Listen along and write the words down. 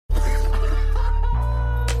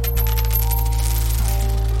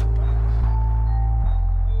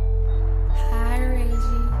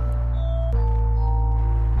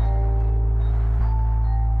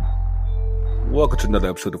another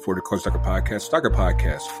episode of For the Culture Soccer Podcast. Soccer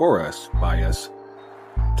podcast for us, by us.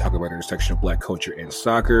 Talk about the intersection of black culture and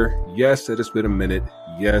soccer. Yes, it has been a minute.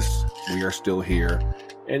 Yes, we are still here.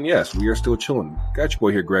 And yes, we are still chilling. Got your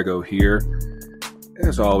boy here, Grego here.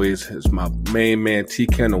 As always, it's my main man,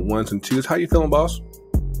 T-Ken, on ones and twos. How you feeling, boss?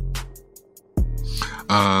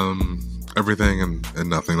 Everything and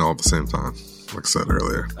nothing all at the same time. Like I said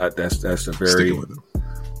earlier. That's a very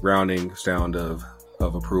rounding sound of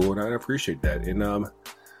approval, and I appreciate that. And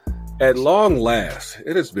at long last,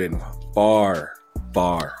 it has been far too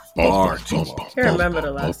long. I can't remember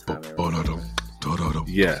the last time.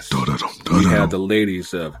 Yes, we have the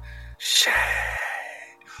ladies of Shea.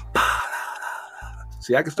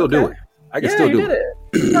 See, I can still do it. I can still do it.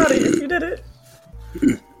 You did it.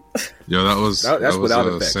 Yeah, that was without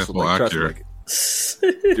a effects. sample So, accurate.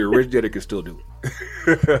 The originator can still do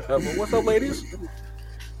it. But what's up, ladies?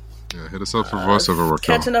 Yeah, hit us up for voiceover work.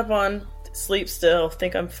 Catching up on sleep still.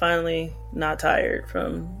 Think I'm finally not tired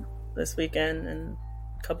from this weekend, and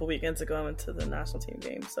a couple weekends ago I went to the national team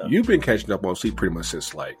game. So you've been catching up on sleep pretty much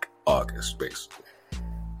since like August, basically.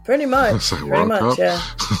 Pretty much, yeah.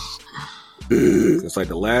 It's like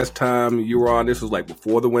the last time you were on, this was like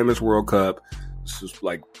before the Women's World Cup. This was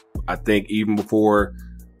like, I think even before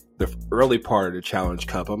the early part of the Challenge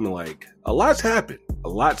Cup. I'm like, a lot's happened. A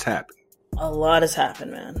lot has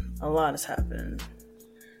happened, man. A lot has happened.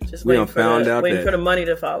 Just waiting for the money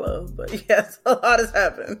to follow. But yes, a lot has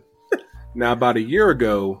happened. Now, about a year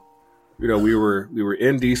ago, we were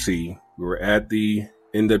in DC. We were at the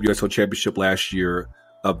NWSL Championship last year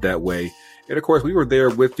up that way. And of course, we were there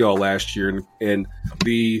with y'all last year. And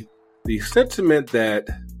the sentiment that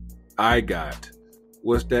I got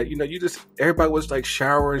was that, everybody was like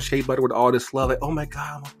showering Shea Butter with all this love. Like, oh my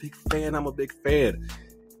God, I'm a big fan.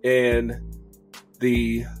 And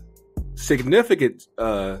the significant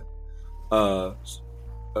turn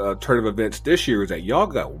of events this year is that y'all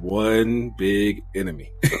got one big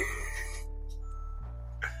enemy.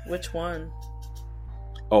 Which one?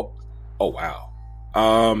 Oh wow.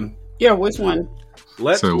 Yeah, which one?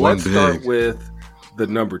 Let's start with the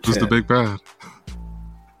number 10. Who's the big bad?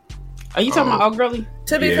 Are you talking about Girly?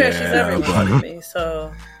 To be fair, she's everyone to me,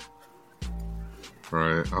 so.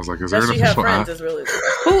 Right. I was like, is there she have friends is really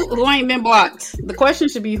who ain't been blocked? The question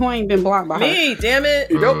should be who ain't been blocked by her. Me, damn it.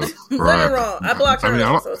 Nope. Right. Wrong. I blocked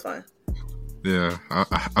her, so it's fine. Yeah.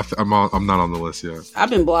 I'm not on the list yet. I've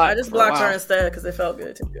been blocked. I just blocked her instead because it felt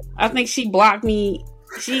good. I think she blocked me.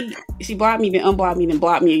 She blocked me, then unblocked me, then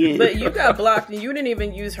blocked me again. But you got blocked and you didn't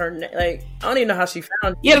even use her name. Like, I don't even know how she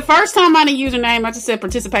found you. Yeah, the first time I didn't use her name, I just said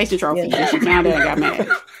participation trophy. Yeah. And she found out and got mad.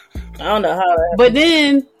 I don't know how that happened. But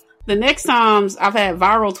then the next times I've had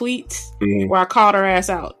viral tweets where I called her ass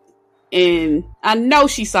out. And I know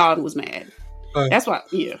she saw it and was mad. That's why,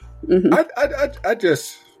 yeah. Mm-hmm.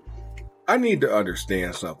 I need to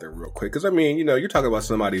understand something real quick. Because, you're talking about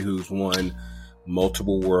somebody who's won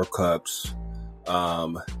multiple World Cups,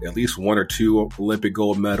 at least one or two Olympic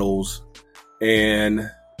gold medals, and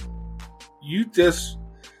this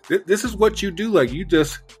is what you do. Like, you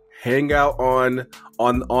just hang out on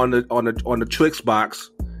the Twix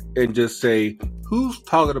box and just say, who's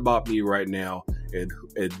talking about me right now, and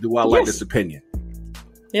do I like this opinion?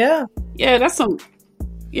 Yeah, that's some.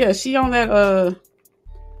 Yeah, she on that.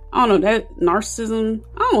 I don't know, that narcissism.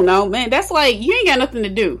 I don't know, man. That's like, you ain't got nothing to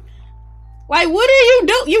do. Like, what are you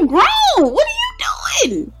doing? You grown. What are you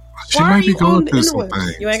doing? She might be going through some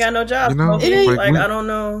things. You ain't got no job. It ain't, I don't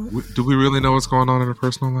know. Do we really know what's going on in her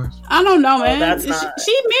personal life? I don't know, man. She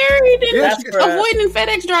married and avoiding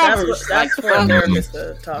FedEx drivers. That's for a therapist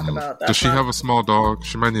to talk about. Does she have a small dog?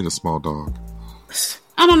 She might need a small dog.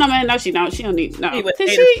 I don't know, man. No, she don't. She don't need no. I'm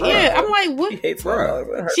like, what?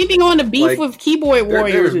 She be going to beef with keyboard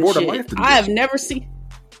warriors and shit. I have never seen.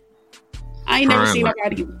 I ain't never seen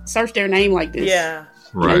nobody search their name like this. Yeah,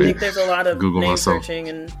 right. I think there's a lot of name searching,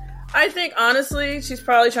 and I think honestly, she's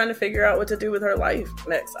probably trying to figure out what to do with her life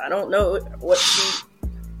next. I don't know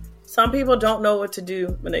some people don't know what to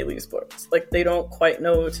do when they leave sports. Like, they don't quite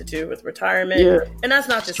know what to do with retirement, and that's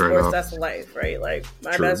not just sports. That's life, right? Like,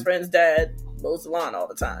 my best friend's dad mows the lawn all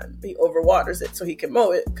the time. He overwaters it so he can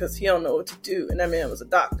mow it because he don't know what to do. And that man was a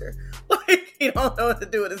doctor. Like, he don't know what to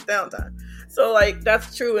do with his downtime. So, like,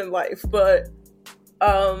 that's true in life. But,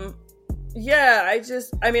 I've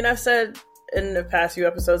said in the past few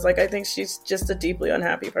episodes, like, I think she's just a deeply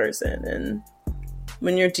unhappy person. And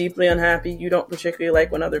when you're deeply unhappy, you don't particularly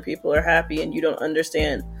like when other people are happy, and you don't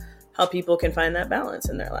understand how people can find that balance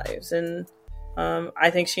in their lives. And I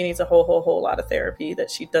think she needs a whole lot of therapy that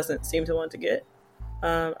she doesn't seem to want to get.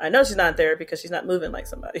 I know she's not in therapy because she's not moving like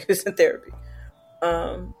somebody who's in therapy.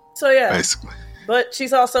 So yeah, basically, But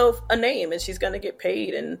she's also a name, and she's going to get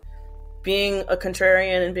paid. And being a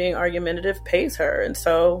contrarian and being argumentative pays her, and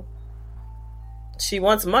so she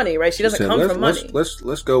wants money, right? She doesn't come from money.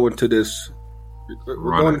 Let's go into this. We're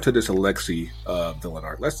going into this Alexi villain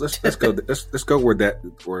arc. Let's go. Let's go where that.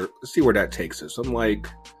 Or let's see where that takes us. I'm like,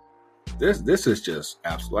 this is just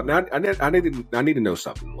absolute. I need to know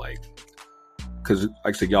something, like, because like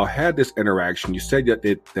I said, y'all had this interaction. You said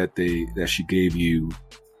that she gave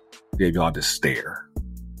y'all this stare.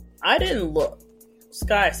 I didn't look.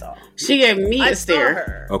 Sky saw. She gave me a stare.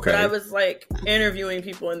 Her, okay. But I was like interviewing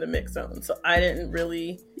people in the mix zone, so I didn't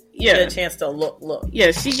really get a chance to look.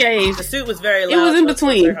 Yeah, she gave. The suit was very loud. It was in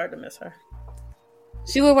between. It was very hard to miss her.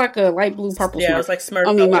 She looked like a light blue purple. Yeah, Smurf. It was like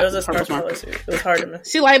Smurf. It was a Smurf color suit. It was hard to miss.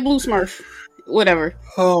 She light blue Smurf. Whatever.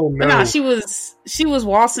 Oh no. But no, she was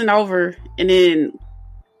waltzing over and then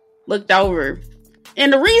looked over.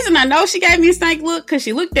 And the reason I know she gave me a stank look, because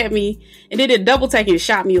she looked at me and did a double take and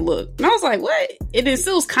shot me a look. And I was like, what? And then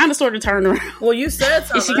still kind of sort of turned around. Well, you said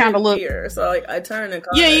something. And she kind of looked. Here, so like, I turned and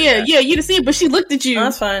called Yeah, you didn't see it, but she looked at you.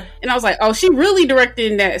 That's fine. And I was like, oh, she really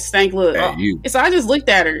directed that stank look. And so I just looked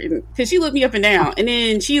at her because she looked me up and down. And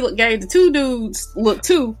then she gave the two dudes look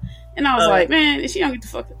too. And I was like, man, she don't get the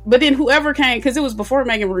fuck. But then whoever came, because it was before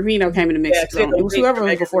Megan Rapinoe came in the mix. Yeah, it was whoever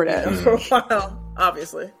was before that. For a while,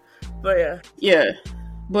 obviously. But yeah. Yeah.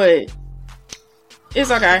 But it's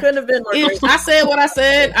okay. Couldn't have been more I said what I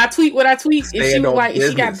said. I tweet what I tweet. If she was like, if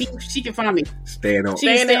she got beef, she can find me. Staying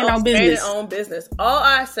on business. All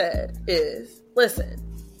I said is, listen,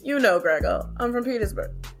 you know, Grego, I'm from Petersburg.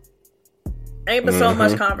 Ain't but so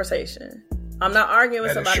much conversation. I'm not arguing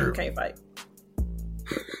with somebody who can't fight.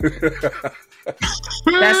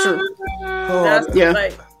 That's true.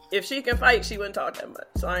 Like, if she can fight, she wouldn't talk that much.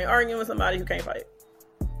 So I ain't arguing with somebody who can't fight.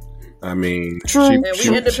 I mean, true. And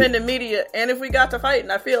we independent media, and if we got to fighting,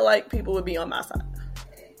 I feel like people would be on my side.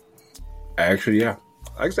 Actually, yeah.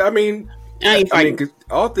 I mean,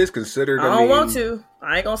 all this considered, I don't want to.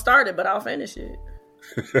 I ain't gonna start it, but I'll finish it.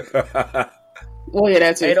 Well, yeah,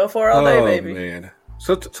 that's 804 all day, baby. Man.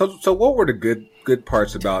 So what were the good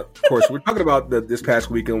parts about? Of course, we're talking about this past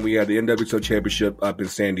weekend. We had the NWSL Championship up in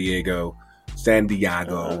San Diego,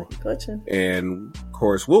 and of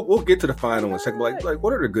course we'll get to the final in a second. But like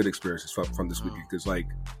what are the good experiences from this weekend? Because like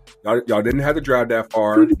y'all didn't have to drive that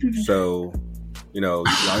far, so you know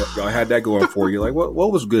y'all had that going for you. Like what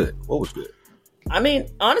was good? What was good? I mean,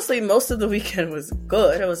 honestly, most of the weekend was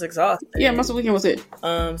good. It was exhausting. Yeah, most of the weekend was good. So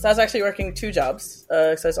I was actually working 2 jobs.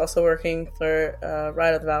 So I was also working for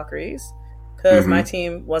Ride of the Valkyries because my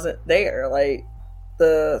team wasn't there. Like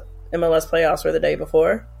the MLS playoffs were the day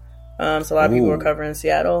before. So a lot of people were covering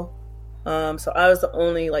Seattle. So I was the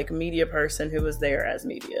only like media person who was there as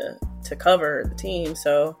media to cover the team.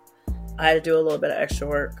 So I had to do a little bit of extra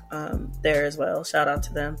work there as well. Shout out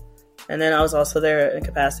to them. And then I was also there in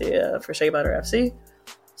capacity for Shea Butter FC.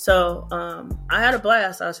 So I had a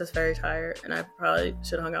blast. I was just very tired, and I probably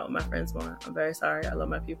should have hung out with my friends more. I'm very sorry. I love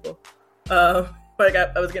my people. But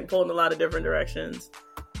I was getting pulled in a lot of different directions.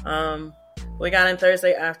 We got in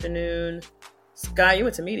Thursday afternoon. Sky, you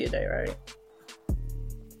went to Media Day, right?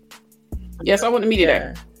 Yes, I went to Media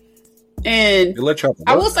Day. And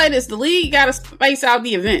I will say this, the league got to space out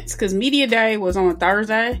the events because Media Day was on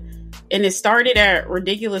Thursday. And it started at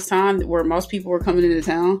ridiculous time where most people were coming into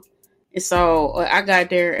town. And so I got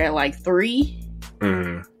there at like 3.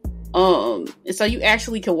 And so you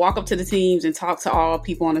actually can walk up to the teams and talk to all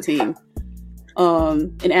people on the team.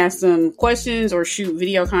 And ask them questions or shoot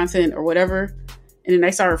video content or whatever. And then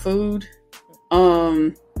they serve food.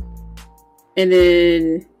 And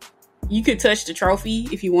then you could touch the trophy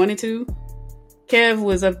if you wanted to. Kev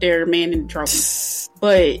was up there manning the trophy.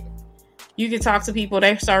 But you could talk to people.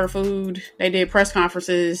 They served food. They did press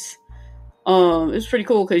conferences. It was pretty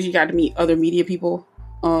cool because you got to meet other media people.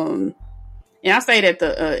 And I stayed at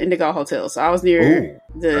the Indigo Hotel, so I was near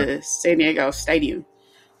the San Diego Stadium.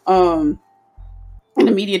 And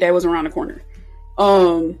the Media Day was around the corner.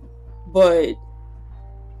 But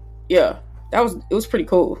yeah, it was pretty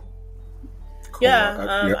cool.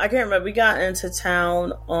 Yeah, I can't remember. We got into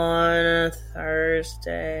town on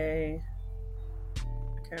Thursday.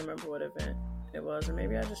 I can't remember what event it was, or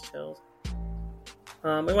maybe I just chilled.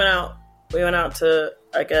 We went out to,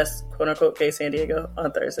 I guess, quote unquote, K San Diego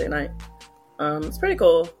on Thursday night. It's pretty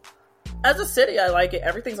cool. As a city, I like it.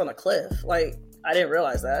 Everything's on a cliff. Like, I didn't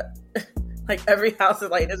realize that. Like, every house is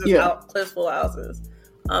like, this is cliffs full of houses.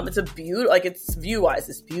 It's a like, it's view wise,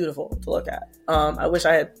 it's beautiful to look at. I wish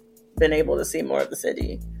I had been able to see more of the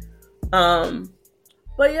city.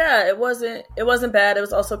 But But yeah, it wasn't bad. It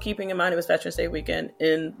was also keeping in mind it was Veterans Day weekend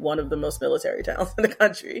in one of the most military towns in the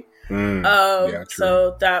country.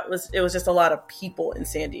 So it was just a lot of people in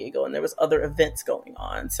San Diego, and there was other events going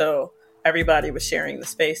on. So everybody was sharing the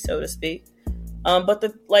space, so to speak. But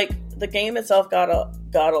the game itself got a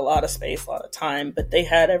lot of space, a lot of time, but they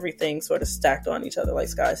had everything sort of stacked on each other, like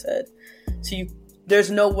Sky said. So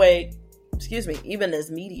there's no way, even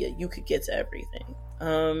as media, you could get to everything.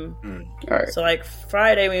 Right. So like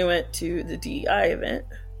Friday we went to the DEI event.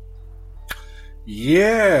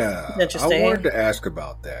 Yeah, I wanted to ask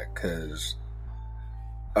about that because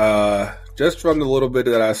just from the little bit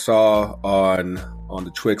that I saw on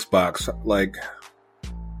the Twix box, like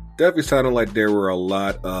definitely sounded like there were a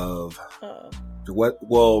lot of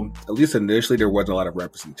at least initially there wasn't a lot of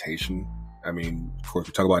representation. I mean, of course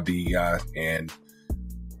we talk about DEI, and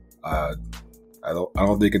I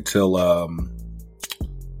don't think until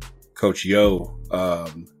Coach Yo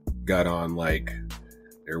got on, like,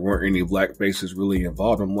 there weren't any black faces really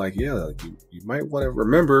involved. I'm like, yeah, you might want to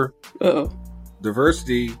remember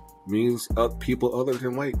diversity means people other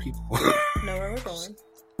than white people. Know where we're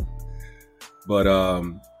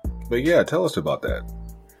going. But yeah, tell us about that.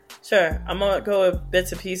 Sure. I'm going to go with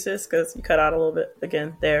bits and pieces because you cut out a little bit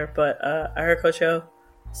again there. But I heard Coach Yo.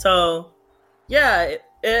 So, yeah,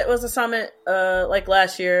 it was a summit like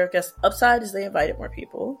last year. I guess upside is they invited more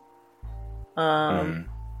people.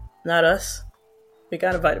 Not us. We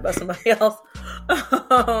got invited by somebody else.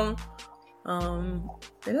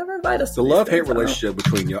 They never invited us. The love-hate relationship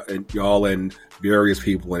between y'all and various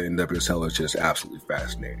people in NWSL is just absolutely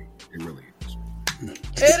fascinating. It really is.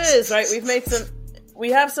 It is, right?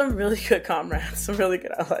 We have some really good comrades, some really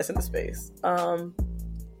good allies in the space.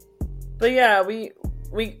 But yeah, we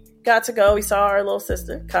got to go. We saw our little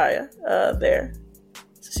sister, Kaya, there.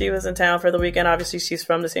 She was in town for the weekend. Obviously, she's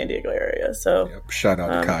from the San Diego area. So shout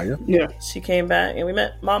out to Kaya. Yeah. She came back, and we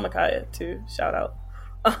met Mama Kaya, too. Shout out.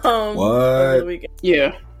 What? Over the weekend.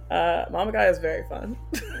 Yeah. Mama Kaya is very fun.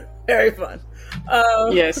 Very fun.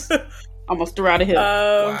 Yes. Almost threw out of hill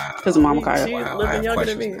because of Mama Kaya. She's living younger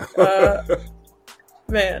than me.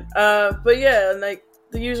 Man. But yeah, like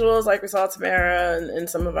the usuals, like we saw Tamara and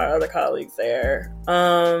some of our other colleagues there.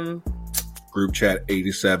 Group chat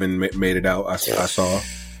 87 made it out. I saw.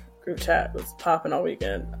 Group chat was popping all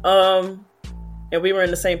weekend. And we were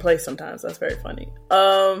in the same place sometimes. That's very funny.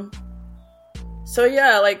 So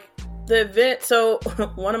yeah, like the event. So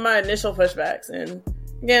one of my initial pushbacks, and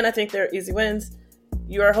again, I think they're easy wins.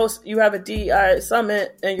 You have a DEI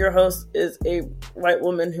summit, and your host is a white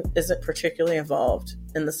woman who isn't particularly involved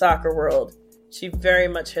in the soccer world. She very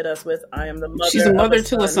much hit us with, "I am the mother." She's a mother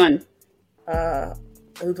to a son.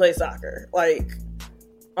 Who plays soccer,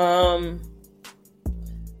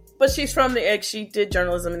 but she's from the egg. She did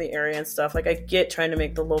journalism in the area and stuff. Like, I get trying to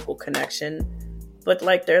make the local connection, but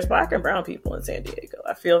like, there's black and brown people in San Diego.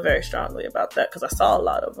 I feel very strongly about that because I saw a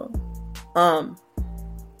lot of them.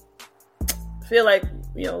 I feel like,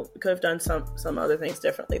 we could have done some other things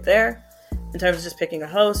differently there in terms of just picking a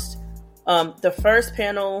host. The first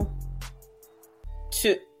panel,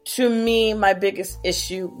 to me, my biggest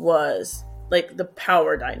issue was like the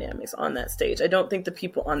power dynamics on that stage. I don't think the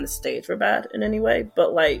people on the stage were bad in any way,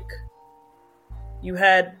 but like, you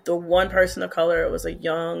had the one person of color. It was a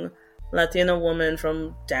young Latina woman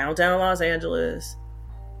from downtown Los Angeles,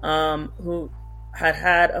 who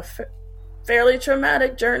had a fairly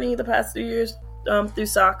traumatic journey the past few years through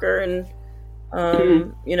soccer, and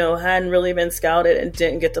hadn't really been scouted and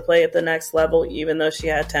didn't get to play at the next level, even though she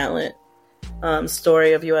had talent.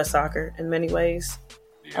 Story of U.S. soccer in many ways.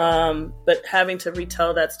 But having to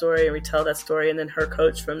retell that story, and then her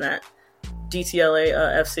coach from that DTLA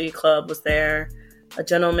FC club was there. A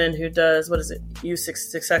gentleman who does, what is it,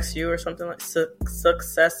 Success U or something like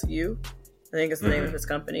Success U, I think is the name of his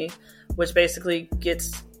company, which basically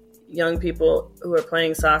gets young people who are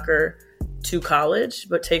playing soccer to college,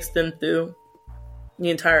 but takes them through the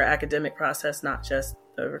entire academic process, not just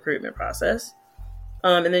the recruitment process.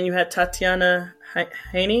 And then you had Tatiana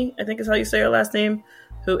Haney, I think is how you say her last name,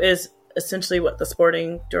 who is essentially the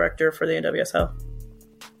sporting director for the NWSL,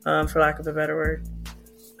 for lack of a better word.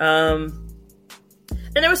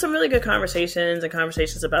 And there were some really good conversations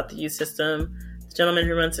about the youth system. The gentleman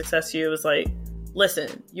who runs Success U was like,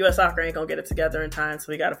 listen, U.S. soccer ain't gonna get it together in time,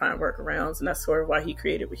 so we got to find workarounds, and that's sort of why he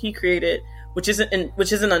created what he created, which isn't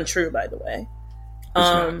untrue, by the way.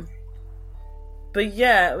 But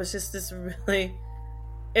yeah, it was just this really,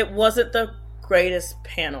 it wasn't the greatest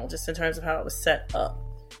panel, just in terms of how it was set up,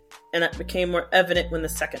 and that became more evident when the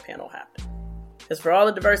second panel happened. Because for all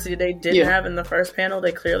the diversity they didn't have in the first panel,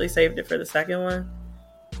 they clearly saved it for the second one.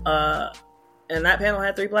 And that panel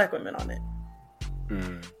had 3 black women on it.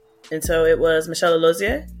 And so it was Michelle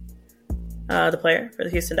Alozie, the player for the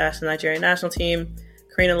Houston Dash, the Nigerian national team,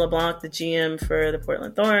 Karina LeBlanc, the GM for the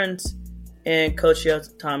Portland Thorns, and Coach Yo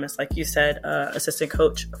Thomas, like you said, assistant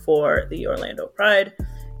coach for the Orlando Pride.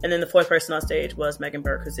 And then the 4th person on stage was Megan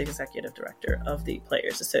Burke, who's the executive director of the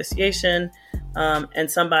Players Association, and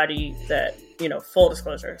somebody that, full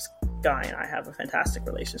disclosure, Guy and I have a fantastic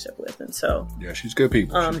relationship with. And so, yeah, she's good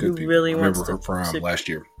people. She's good people. Really I remember her from last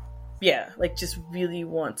year. Yeah, like just really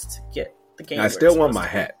wants to get the game. I still want my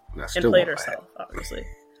hat. And played herself, obviously.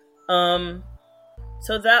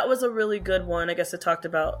 So that was a really good one. I guess it talked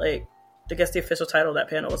about the official title of that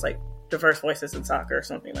panel was diverse voices in soccer or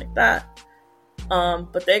something like that.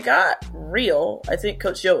 But they got real. I think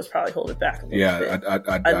Coach Joe was probably holding back a little bit.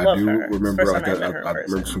 I do remember. I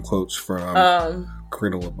remember some quotes from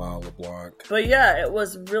Karina LeBlanc. But yeah, it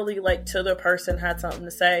was really to the person had something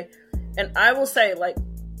to say. And I will say,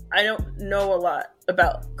 I don't know a lot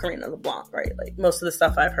about Karina LeBlanc, right? Most of the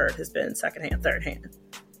stuff I've heard has been secondhand, thirdhand.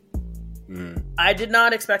 I did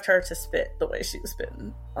not expect her to spit the way she was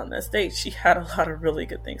spitting on that stage. She had a lot of really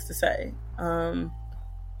good things to say.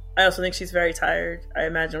 I also think she's very tired. I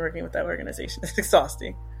imagine working with that organization is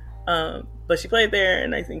exhausting. But she played there,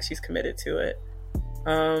 and I think she's committed to it.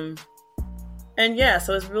 And yeah,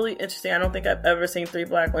 so it's really interesting. I don't think I've ever seen 3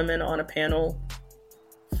 black women on a panel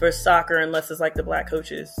for soccer unless it's the Black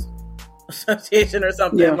Coaches Association or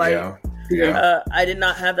something. I did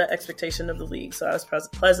not have that expectation of the league, so I was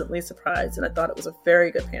pleasantly surprised, and I thought it was a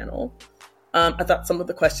very good panel. I thought some of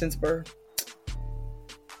the questions were...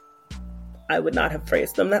 I would not have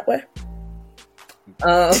phrased them that way.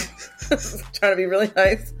 Trying to be really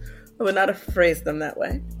nice. I would not have phrased them that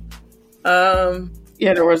way.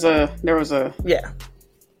 There was a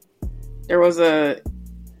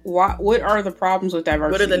what are the problems with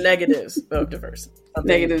diversity? What are the negatives of diversity?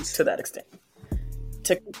 Negatives to that extent.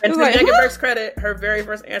 And to Megan Burke's credit, her very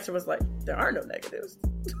first answer was there are no negatives.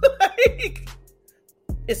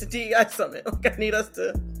 It's a DEI summit. I need us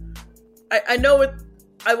to... I know it...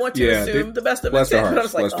 I want to assume the best of bless their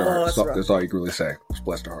hearts. Bless their hearts. That's all you can really say.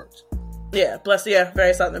 Bless their hearts. Yeah,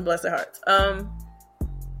 very something. Bless their hearts.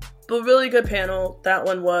 But really good panel. That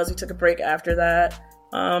one was. We took a break after that.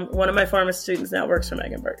 One of my former students now works for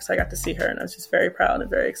Megan Burke, so I got to see her, and I was just very proud and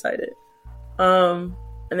very excited. And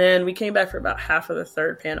then we came back for about half of the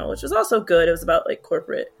 3rd panel, which was also good. It was about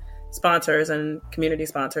corporate sponsors and community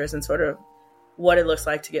sponsors and sort of what it looks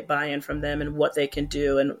like to get buy-in from them and what they can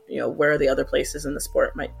do and where the other places in the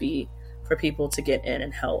sport might be for people to get in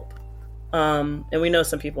and help. And we know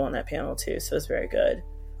some people on that panel too, so it's very good.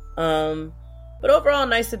 But overall,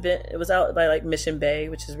 nice event. It was out by Mission Bay,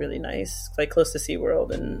 which is really nice, close to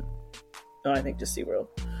SeaWorld and I think just SeaWorld.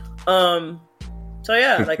 So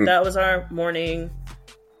yeah, that was our morning,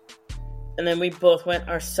 and then we both went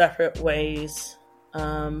our separate ways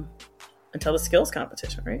until the skills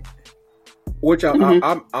competition, right? Which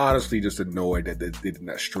I'm honestly just annoyed that they did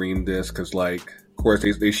not stream this because, of course,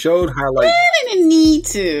 they showed highlights. They didn't need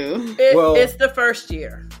to. It's the first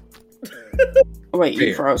year. Wait,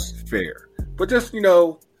 you froze. Fair, but just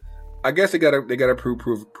I guess they gotta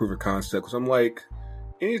prove a concept. Because I'm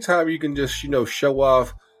anytime you can just show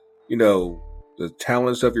off the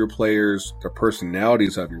talents of your players, the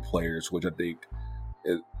personalities of your players, which I think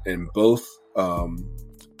in both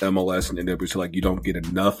MLS and NWC you don't get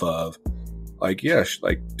enough of.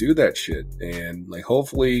 Do that shit. And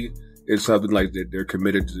hopefully it's something that they're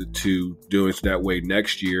committed to doing so that way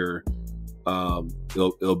next year.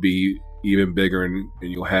 It'll be even bigger and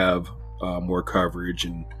you'll have more coverage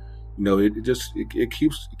and, it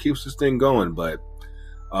keeps this thing going. But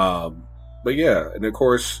yeah. And of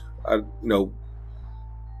course,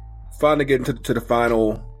 finally getting to the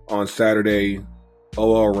final on Saturday,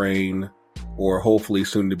 OL Reign, or hopefully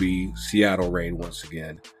soon to be Seattle Reign once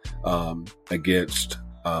again. Against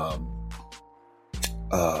damn,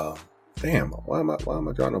 why am I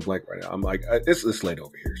drawing a blank right now? I'm it's late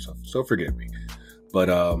over here, so forgive me. But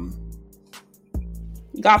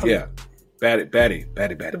Gotham. Yeah. Batty.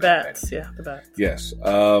 The Bats, yeah, the Bats. Yes.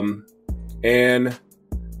 And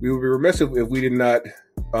we would be remiss if we did not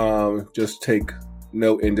just take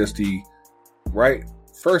note in just the right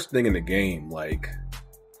first thing in the game,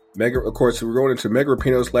 of course, we're going into Meg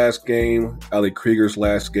Rapinoe's last game, Ali Krieger's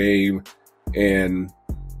last game, and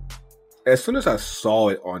as soon as I saw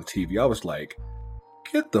it on TV, I was like,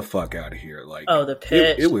 get the fuck out of here. The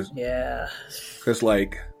pitch. It was... Yeah. Because,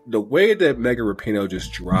 the way that Megan Rapinoe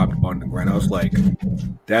just dropped on the ground, I was like,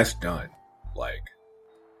 that's done.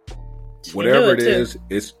 Whatever it is,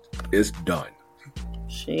 it's done.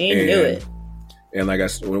 She knew it. And like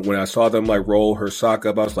when I saw them like roll her sock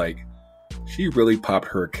up, I was like, she really popped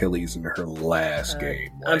her Achilles in her last game.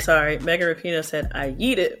 Like, I'm sorry, Megan Rapinoe said I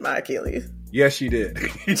yeeted my Achilles. Yes, she did.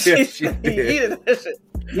 Yes, she did. Yeeted that shit.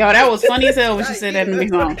 Yo, that was funny as hell when she said that in the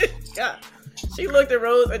song. Yeah. She looked at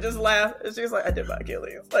Rose and just laughed. And she's like, I did my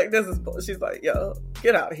Achilles. Like, this is bullshit. She's like, yo,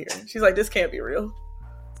 get out of here. She's like, this can't be real.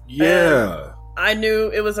 Yeah. And I knew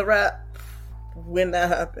it was a wrap when that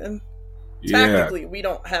happened. Technically, we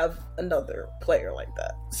don't have another player like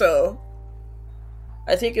that. So,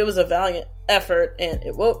 I think it was a valiant effort, and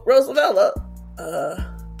it woke Rose Lavelle up.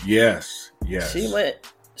 Yes. She went.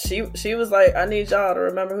 She was like, I need y'all to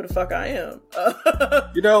remember who the fuck I am.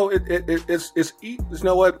 It's you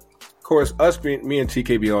know what? Of course, me and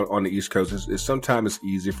TK being on the East Coast, is sometimes it's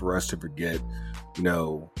easy for us to forget,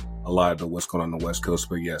 a lot of what's going on the West Coast.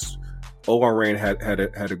 But yes, Omar Rain had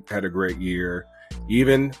a great year.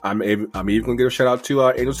 Even I'm even gonna give a shout out to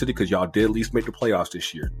Angel City because y'all did at least make the playoffs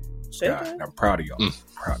this year. Scott, I'm proud of y'all.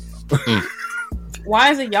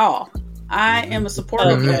 Why is it y'all? I am a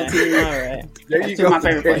supporter of that team. All right. There you go. My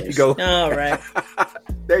favorite players. There you go. All right.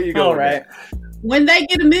 There you go. All right. When they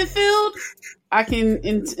get a midfield, I can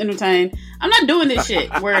entertain. I'm not doing this shit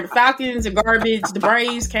where the Falcons are garbage. The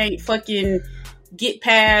Braves can't fucking get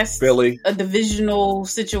past Philly, a divisional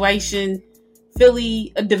situation.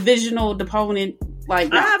 Philly, a divisional opponent.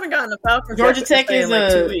 Like I haven't gotten a Falcons. Georgia Tech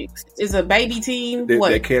is a baby team.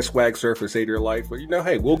 They can't swag surf and save their life. But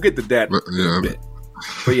hey, we'll get to that.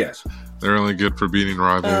 But yes, they're only good for beating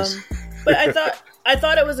rivals. But I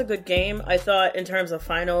thought it was a good game. I thought in terms of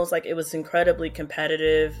finals, like it was incredibly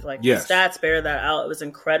competitive. Like the stats bear that out. It was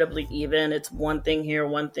incredibly even. It's one thing here,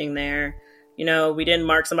 one thing there. We didn't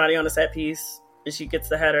mark somebody on a set piece, and she gets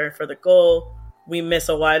the header for the goal. We miss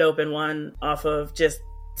a wide open one off of just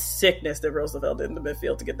sickness that Roosevelt did in the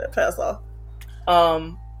midfield to get that pass off.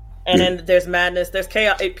 And then there's madness. There's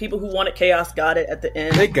chaos. People who wanted chaos got it at the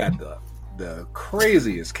end. They got the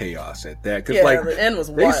craziest chaos at that because the end was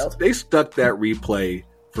wild. They stuck that replay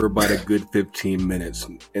for about a good 15 minutes,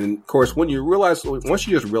 and of course, once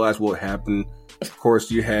you just realize what happened, of course,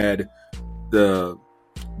 you had the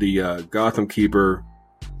Gotham keeper.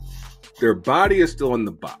 Their body is still in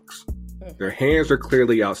the box. Their hands are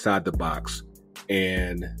clearly outside the box,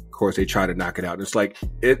 and of course, they try to knock it out. And it's like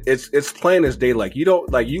it's plain as day. Like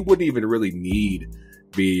you wouldn't even really need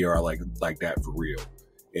VAR like that for real.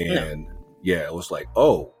 And yeah, it was like,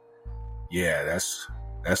 oh, yeah,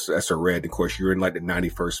 that's a red. Of course, you're in like the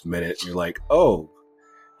 91st minute. And you're like, oh,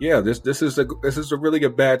 yeah, this is a really a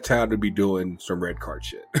bad time to be doing some red card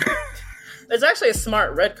shit. It's actually a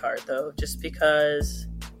smart red card though, just because.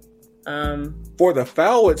 For the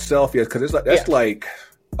foul itself, yes, because that's like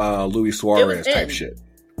Luis Suarez type shit.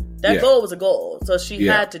 That goal was a goal, so she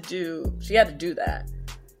had to do that,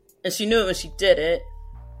 and she knew it when she did it.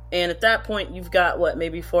 And at that point, you've got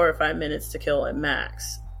maybe 4 or 5 minutes to kill at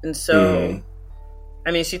max. And so,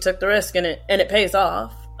 I mean, she took the risk, and it pays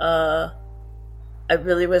off. I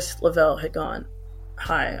really wish Lavelle had gone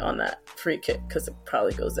high on that free kick because it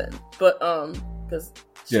probably goes in, but because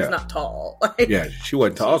she's not tall. She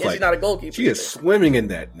wasn't tall. She's not a goalkeeper. She is swimming in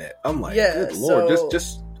that net. I'm like, good Lord,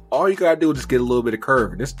 just all you gotta do is just get a little bit of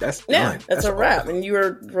curve, and that's done. That's a wrap. And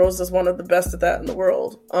Rose is one of the best at that in the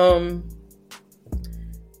world.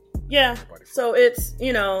 Yeah, so it's,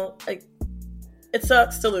 like, it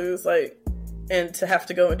sucks to lose, and to have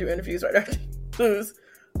to go and do interviews right after you lose.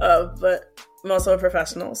 But I'm also a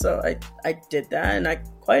professional, so I did that, and I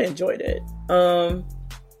quite enjoyed it.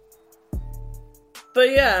 But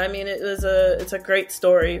yeah, I mean, it's a great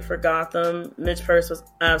story for Gotham. Midge Purse was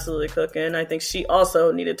absolutely cooking. I think she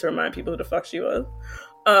also needed to remind people who the fuck she was.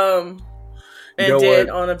 And did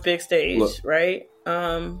on a big stage, right?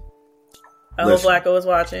 I hope Blacko was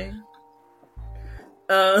watching.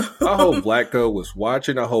 I hope Blacko was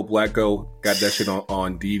watching. I hope Blacko got that shit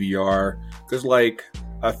on DVR. Because,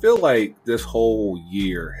 I feel like this whole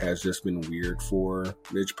year has just been weird for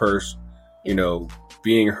Midge Purse.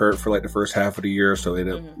 Being hurt for the first half of the year, so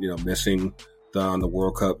ended up missing the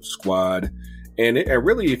World Cup squad. And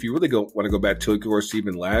really, if you really want to go back to it, of course,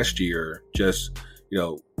 even last year, just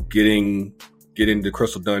getting the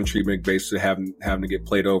Crystal Dunn treatment, basically having to get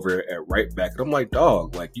played over at right back. And I'm like,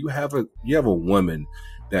 dog, you have a woman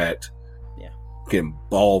that can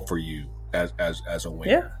ball for you as a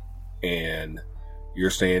winger, and you're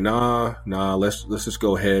saying nah, let's just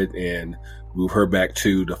go ahead and move her back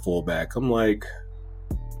to the fullback. I'm like,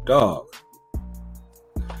 dog.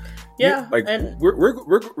 Yeah, and we're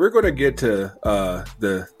going to get to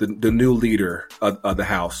the new leader of the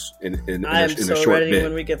house in a short ready bit.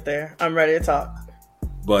 When we get there. I'm ready to talk.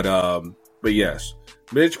 But yes,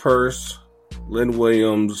 Midge Purse, Lynn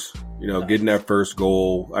Williams, getting that first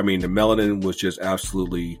goal. I mean, the melanin was just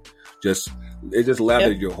absolutely it just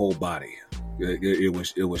lathered your whole body. It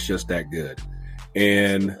was just that good.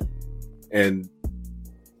 And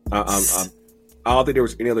I don't think there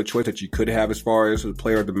was any other choice that you could have as far as the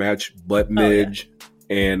player of the match, but Midge.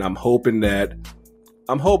 And I'm hoping that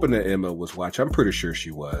Emma was watching. I'm pretty sure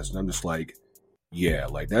she was. And I'm just like, yeah,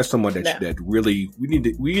 like that's someone that really we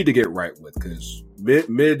need to get right with, because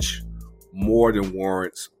Midge more than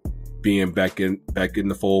warrants being back in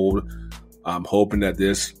the fold. I'm hoping that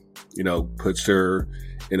this, puts her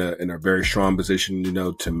in a very strong position,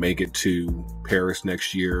 to make it to Paris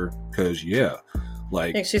next year. Because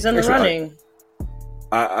I think she's in the running.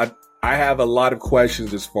 I have a lot of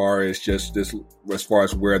questions as far as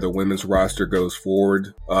where the women's roster goes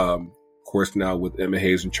forward. Of course, now with Emma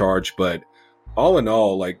Hayes in charge, but all in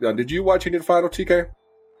all, like, did you watch any of the final, TK?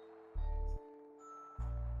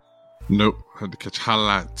 Nope, had to catch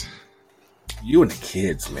highlight. You and the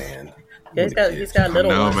kids, man. Yeah, he's got little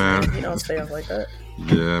ones, man. You don't stay up like that.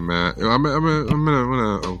 Yeah, man. I'm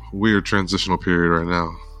in a weird transitional period right now.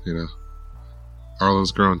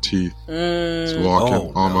 Arlo's growing teeth. He's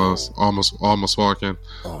walking, almost walking.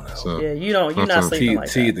 Oh no! So, yeah, you're not sleeping like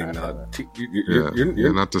teething.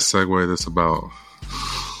 You're not to segue this about.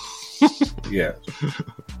 Yeah.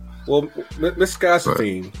 Well, Miss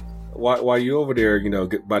Gossifine, while you over there,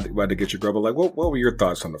 about to get your grub, like, what were your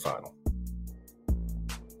thoughts on the final?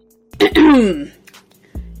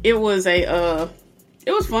 It was it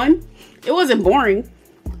was fun. It wasn't boring.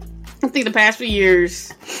 I think the past few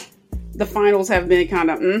years, the finals have been kind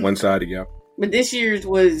of one-sided, yeah. But this year's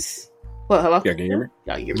was hello? Yeah, can you hear me?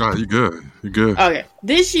 Yeah, you hear me? No, you good. You good. Okay.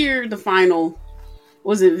 This year, the final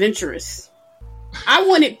was adventurous. I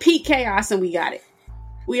wanted peak chaos, and we got it.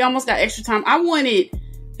 We almost got extra time. I wanted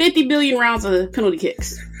 50 billion rounds of penalty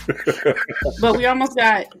kicks. But we almost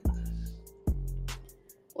got,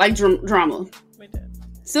 like, drama.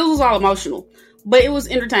 Still was all emotional. But it was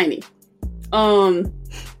entertaining.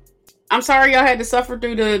 I'm sorry y'all had to suffer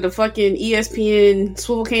through the fucking ESPN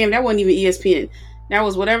swivel cam. That wasn't even ESPN. That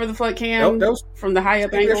was whatever the fuck cam that was, from the high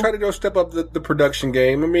up angle. They're trying to go step up the production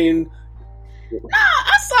game. I mean... Nah,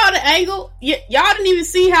 I saw the angle. Y'all didn't even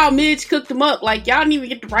see how Midge cooked them up. Like, y'all didn't even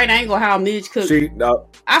get the right angle how Midge cooked. See, now,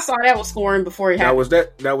 I saw that was scoring before it happened. Was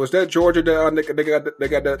that Georgia that they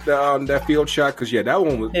got that field shot? Because that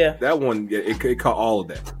one was it caught all of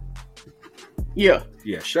that. Yeah.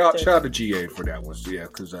 Shout out to GA for that one. Yeah,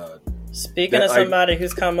 because speaking of somebody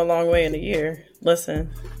who's come a long way in a year, listen.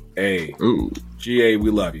 Hey, GA,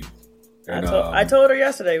 we love you. And, I told her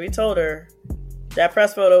yesterday. We told her that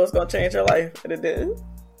press photo was going to change her life, and it did.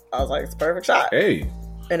 I was like, it's a perfect shot. Hey,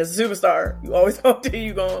 and it's a superstar. You always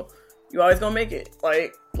gonna make it.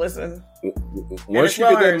 Like, listen. Once you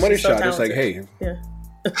get that money shot, it's like, hey,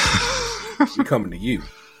 we coming to you.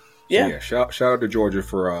 Yeah. So, shout out to Georgia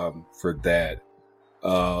for that.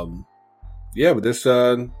 But this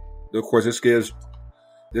of course this gives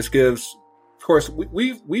of course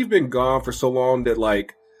we've been gone for so long that,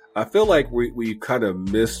 like, I feel like we kind of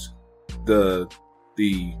missed the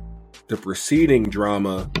preceding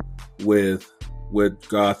drama with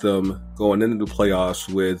Gotham going into the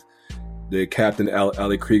playoffs with the captain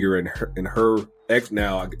Ali Krieger and her ex.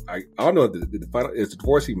 Now I don't know if the final is the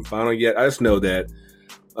divorce even final yet. I just know that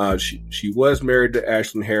she was married to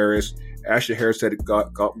Ashlyn Harris. Ashlyn Harris said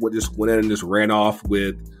just went in and just ran off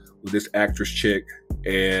with this actress chick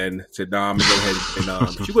and said, "Nah, I'm gonna go ahead."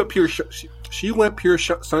 And she went pure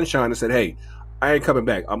sunshine and said, "Hey, I ain't coming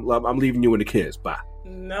back. I'm leaving you and the kids. Bye."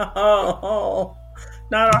 No,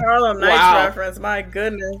 not a Harlem Nights reference. My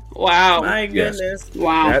goodness. Wow. My goodness. Yes.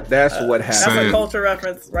 Wow. That's what happened. That's a culture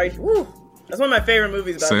reference, right? Woo. That's one of my favorite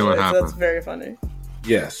movies. By the way, so that's very funny.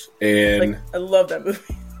 Yes, and I love that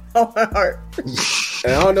movie. Oh, my heart.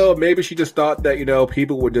 And I don't know, maybe she just thought that,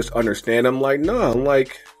 people would just understand. I'm like, no,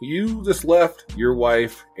 you just left your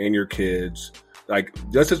wife and your kids, like,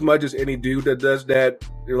 just as much as any dude that does that.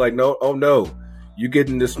 You're like, no, oh no, you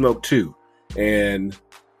getting this smoke too. And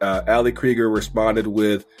Ali Krieger responded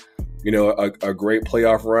with, a great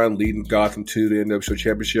playoff run, leading Gotham to the NWO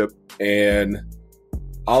championship. And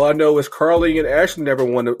all I know is Carly and Ashley never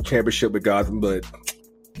won a championship with Gotham, but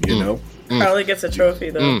Carly gets a trophy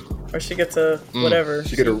though, or she gets a whatever.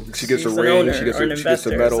 She gets a ring. She gets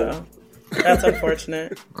a medal. So that's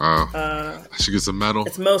unfortunate. She gets a medal.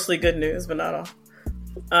 It's mostly good news, but not all.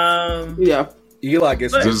 Yeah. Eli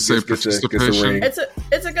gets a ring.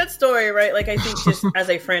 It's a good story, right? Like, I think just as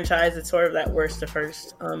a franchise, it's sort of that worst to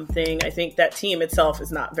first thing. I think that team itself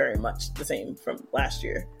is not very much the same from last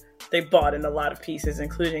year. They bought in a lot of pieces,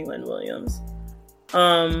 including Lynn Williams.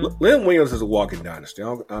 Lynn Williams is a walking dynasty.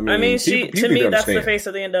 I mean, she to me that's the face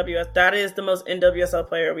of the NWS. That is the most NWSL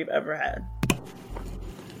player we've ever had.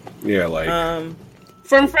 Yeah, like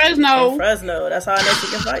from Fresno. That's how I know she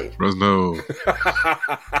can fight. Fresno.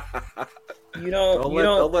 You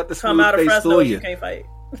don't let the come out of Fresno if you can't fight.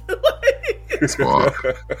 I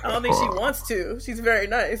don't think she wants to. She's very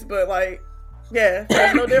nice, but like, yeah,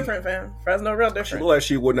 Fresno different, fam. Fresno real different. She look like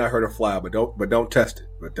she would not hurt a fly, but don't test it.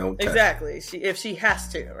 But don't test exactly. It. If she has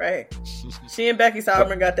to, right? She and Becky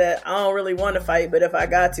Solomon got that. I don't really want to fight, but if I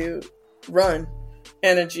got to, run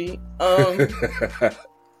energy.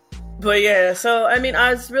 But yeah, so I mean,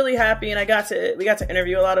 I was really happy, and we got to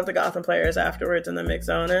interview a lot of the Gotham players afterwards in the mix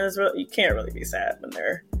zone, and you can't really be sad when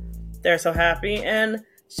they're so happy. And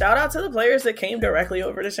shout out to the players that came directly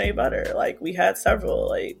over to Shea Butter. Like, we had several.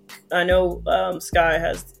 Like, I know Sky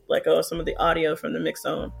has let go of some of the audio from the mix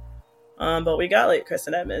zone, but we got like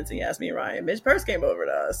Kristen Edmonds and Yasmin Ryan. Mitch Purse came over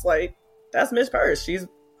to us. Like, that's Mitch Purse. She's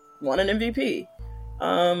won an MVP,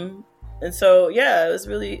 and so yeah, it was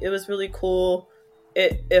really cool.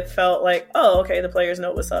 It felt like, oh, okay, the players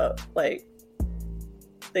know what's up. Like,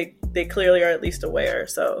 they clearly are at least aware.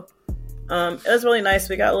 So it was really nice.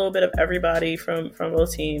 We got a little bit of everybody from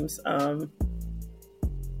both teams. And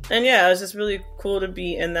yeah, it was just really cool to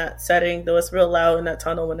be in that setting. Though it's real loud in that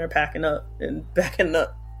tunnel when they're packing up and backing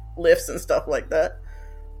up lifts and stuff like that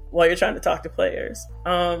while you're trying to talk to players.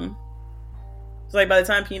 So like by the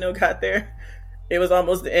time Pino got there, it was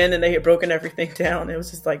almost the end, and they had broken everything down. It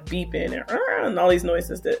was just like beeping and all these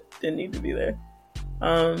noises that didn't need to be there.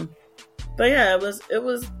 But yeah, it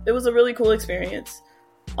was a really cool experience.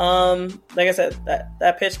 Like I said,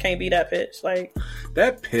 that pitch can't be that pitch. Like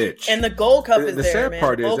that pitch, and the Gold Cup is the there. Sad man.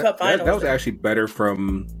 part Gold is Cup that was actually better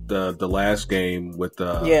from the last game with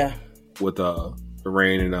the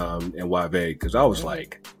Rain and YV, because I was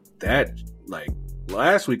like that. Like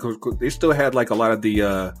last week, they still had like a lot of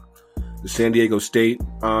the San Diego State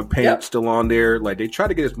paint still on there. Like they tried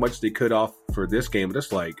to get as much as they could off for this game, but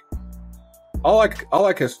it's like all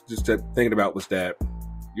I just thinking about was that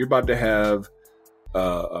you're about to have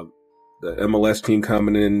the MLS team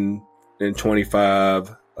coming in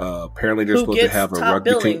 25. Apparently they're supposed to have a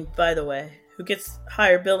rugby billing, team. By the way, who gets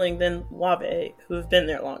higher billing than Wabe, who have been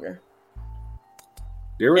there longer.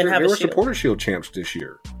 They were Supporter Shield champs this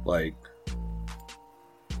year. Like,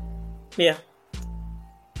 yeah.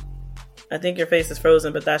 I think your face is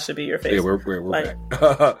frozen, but that should be your face. Yeah, we're like,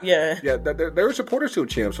 back. Yeah, they were Supporter Shield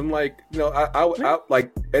champs. I'm like, you know, I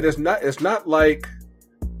like, and it's not like,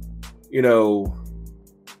 you know,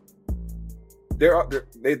 they're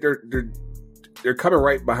coming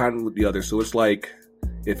right behind with the others. So it's like,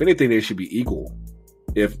 if anything, they should be equal.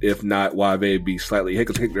 If not, why they'd be slightly hit,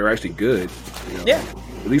 because they're actually good. You know? Yeah.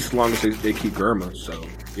 At least as long as they keep Gurma. So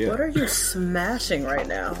yeah. What are you smashing right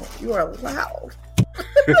now? You are loud.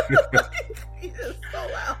 He is so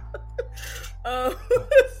loud.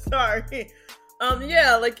 Sorry.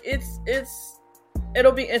 Yeah, like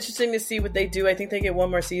it'll be interesting to see what they do. I think they get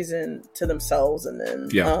one more season to themselves, and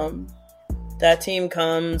then that team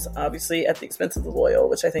comes obviously at the expense of the Loyal,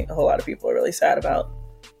 which I think a whole lot of people are really sad about.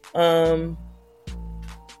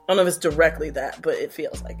 I don't know if it's directly that, but it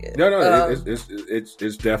feels like it. No,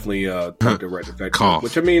 it's definitely direct effect.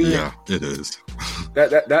 Which I mean, yeah, it is.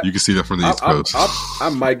 That you can see that from the East Coast. I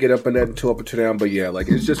might get up in that into up or down, but yeah, like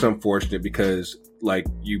it's just unfortunate because like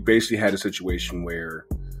you basically had a situation where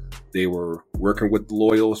they were working with the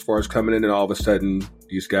Loyal as far as coming in, and all of a sudden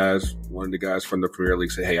these guys, one of the guys from the Premier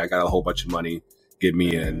League, said, "Hey, I got a whole bunch of money, get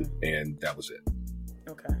me in," and that was it.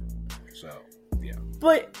 Okay. So. Yeah.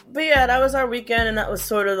 But yeah, that was our weekend, and that was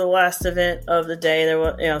sort of the last event of the day. There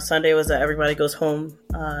was, Sunday was a everybody goes home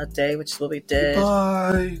day, which is what we did.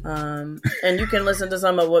 Bye. And you can listen to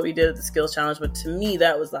some of what we did at the Skills Challenge, but to me,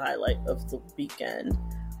 that was the highlight of the weekend.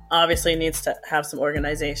 Obviously, it needs to have some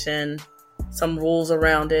organization, some rules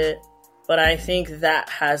around it, but I think that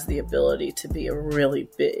has the ability to be a really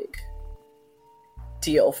big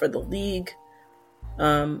deal for the league.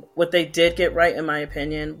 What they did get right, in my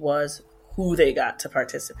opinion, was who they got to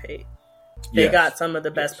participate. They got some of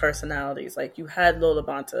the best personalities. Like, you had Lola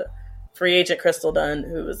Bonta, free agent Crystal Dunn,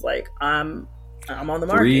 who was like, I'm on the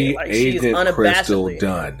market. Free like, agent she's unabashedly. Crystal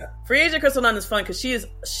Dunn. Free agent Crystal Dunn is fun because she is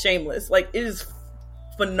shameless. Like, it is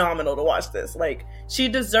phenomenal to watch this. Like, she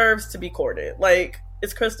deserves to be courted. Like,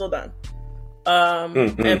 it's Crystal Dunn.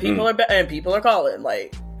 And people are calling.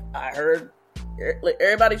 Like, I heard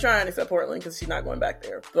everybody trying except Portland because she's not going back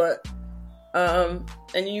there. But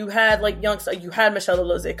and you had like you had Michelle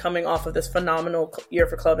Alozie coming off of this phenomenal year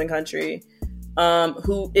for Club and Country,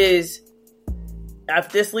 who is if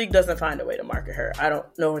this league doesn't find a way to market her, I don't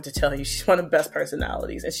know what to tell you. She's one of the best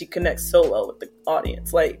personalities, and she connects so well with the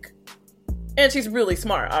audience. Like, and she's really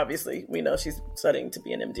smart. Obviously, we know she's studying to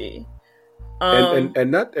be an MD.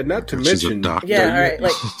 And not to mention, yeah, all right,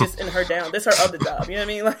 like just in her down. This is her other job. You know what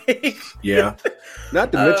I mean? Like, yeah.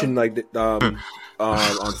 Not to mention, like,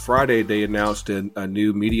 on Friday they announced a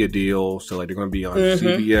new media deal. So like they're going to be on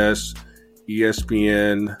CBS,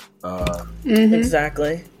 ESPN.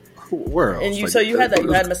 Exactly. Where else? And you had that.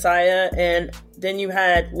 You had Messiah, and then you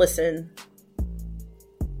had. Listen,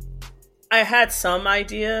 I had some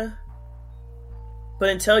idea, but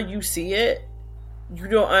until you see it, you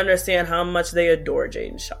don't understand how much they adore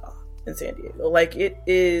Jaden Shaw in San Diego. Like, it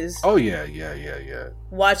is. Oh yeah.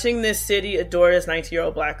 Watching this city adore this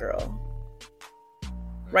 19-year-old black girl,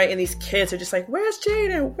 right? And these kids are just like, "Where's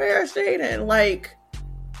Jaden? Where's Jaden?" Like,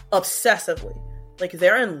 obsessively, like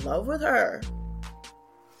they're in love with her.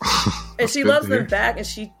 And she loves them back, and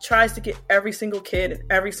she tries to get every single kid and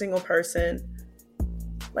every single person.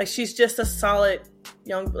 Like, she's just a solid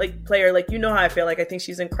young player. Like, you know how I feel. Like, I think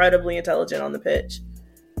she's incredibly intelligent on the pitch.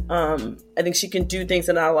 I think she can do things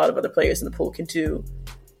that not a lot of other players in the pool can do.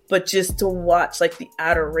 But just to watch like the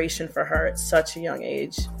adoration for her at such a young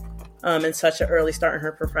age, and such an early start in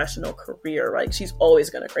her professional career, right? She's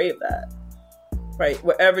always going to crave that, right?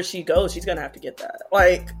 Wherever she goes, she's going to have to get that.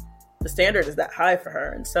 Like, the standard is that high for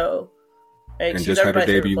her, and so. And she's just had her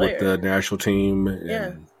debut with the national team. And,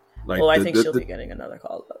 yeah. Like, well, I think she'll be getting another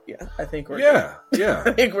call up. Yeah, I think we're good. Yeah.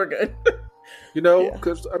 I think we're good. You know,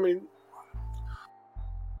 because, I mean,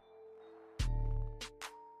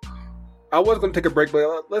 I was going to take a break,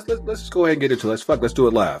 but let's just go ahead and get into it. Let's do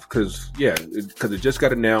it live. Because it just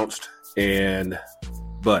got announced, and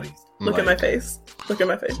buddy. Look at my face. Look at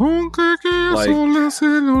my face. Like,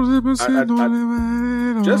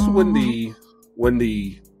 just when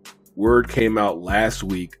the word came out last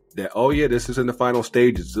week that, oh yeah, this is in the final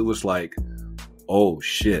stages, it was like, oh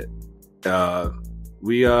shit. A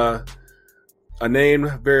name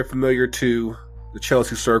very familiar to the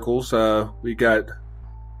Chelsea circles. We got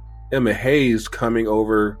Emma Hayes coming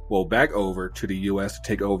back over to the US to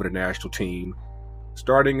take over the national team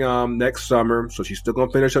starting next summer. So she's still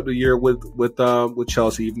gonna finish up the year with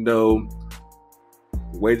Chelsea, even though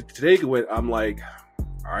the way today went, I'm like,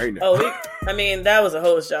 all right now. I mean, that was a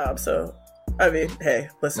host job, so I mean, hey,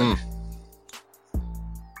 listen.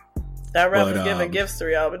 That ref was giving gifts to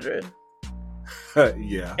Real Madrid.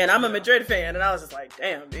 Yeah. And I'm a Madrid fan, and I was just like,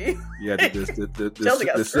 damn, B. Yeah,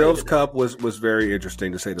 the Silves Cup was very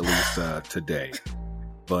interesting, to say the least, today.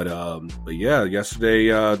 But yeah, yesterday,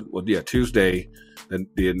 Tuesday,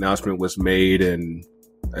 the announcement was made, and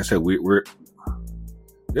I said we're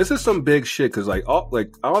this is some big shit, because I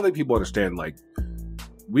don't think people understand, like,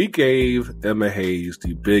 we gave Emma Hayes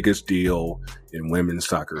the biggest deal in women's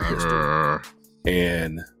soccer history,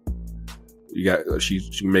 and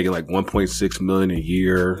she's making like $1.6 million a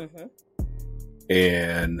year,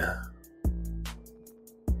 and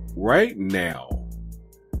right now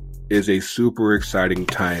is a super exciting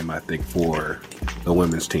time, I think, for the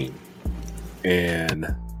women's team. And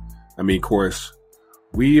I mean, of course,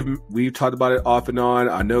 we've talked about it off and on.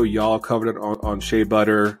 I know y'all covered it on Shea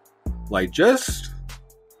Butter, like, just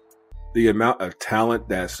the amount of talent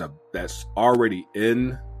that's already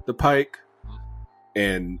in the pike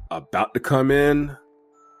and about to come in.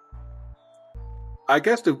 I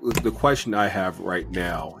guess the question I have right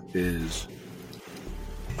now is,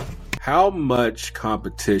 how much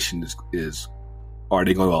competition are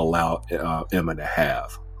they going to allow Emma to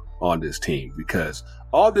have on this team? Because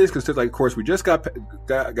all this considered, like, of course, we just got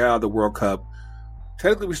out of the World Cup.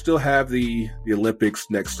 Technically, we still have the Olympics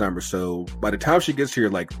next summer, so by the time she gets here,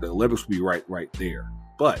 like, the Olympics will be right there.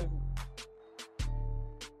 But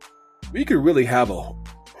we could really have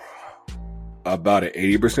about an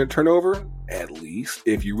 80% turnover, at least,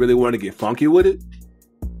 if you really want to get funky with it.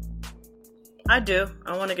 I do.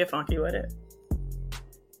 I want to get funky with it.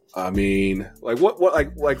 I mean, like,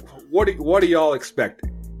 what are y'all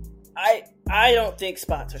expecting? I don't think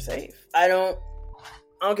spots are safe. I don't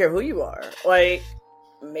care who you are. Like,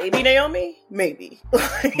 maybe Naomi, maybe.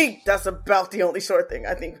 Like, that's about the only short thing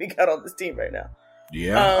I think we got on this team right now.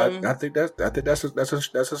 Yeah, I think that's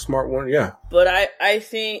a smart one. Yeah, but I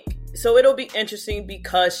think so. It'll be interesting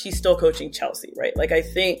because she's still coaching Chelsea, right? Like, I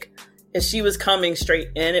think if she was coming straight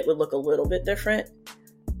in, it would look a little bit different.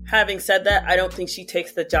 Having said that, I don't think she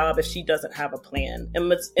takes the job if she doesn't have a plan.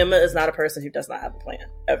 Emma is not a person who does not have a plan,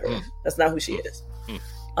 ever. That's not who she is.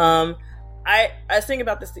 I was thinking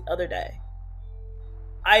about this the other day.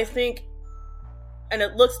 I think, and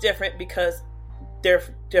it looks different because they're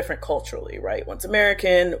different culturally, right? One's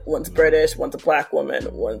American, one's British, one's a black woman,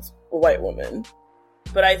 one's a white woman.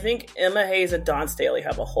 But I think Emma Hayes and Dawn Staley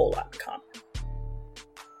have a whole lot in common.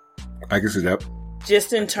 I can see that.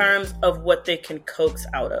 Just in terms of what they can coax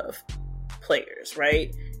out of players,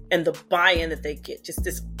 right? And the buy-in that they get. Just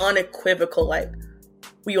this unequivocal, like,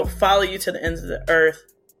 we will follow you to the ends of the earth.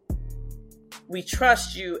 We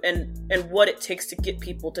trust you, and what it takes to get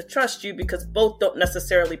people to trust you, because both don't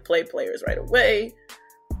necessarily play players right away.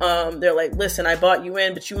 They're like, listen, I bought you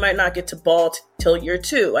in, but you might not get to ball till year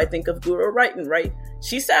 2. I think of Guru Wrighton, right?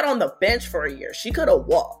 She sat on the bench for a year. She could have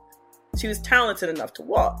walked. She was talented enough to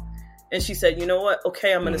walk. And she said, you know what?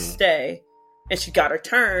 Okay, I'm going to stay. And she got her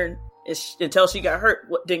turn until she got hurt.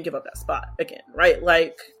 Didn't give up that spot again, right?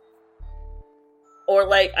 Like, or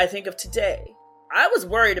like, I think of today. I was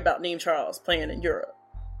worried about Neem Charles playing in Europe.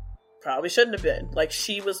 Probably shouldn't have been. Like,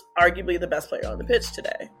 she was arguably the best player on the pitch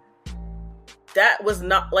today. That was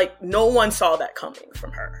not, like, no one saw that coming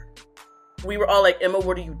from her. We were all like, Emma,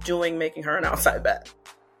 what are you doing making her an outside back?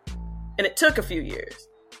 And it took a few years.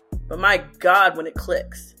 But my God, when it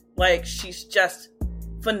clicks, like, she's just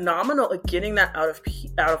phenomenal at getting that out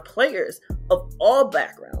of players of all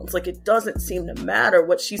backgrounds. Like, it doesn't seem to matter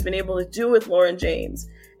what she's been able to do with Lauren James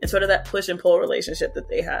and sort of that push and pull relationship that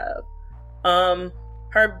they have.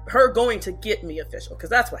 Her going to get me official, because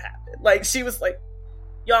that's what happened. Like, she was like,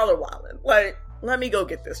 y'all are wildin'. Like, let me go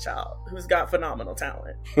get this child who's got phenomenal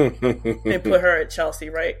talent and put her at Chelsea,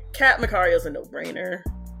 right? Kat Macario's a no-brainer.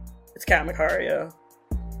 It's Kat Macario.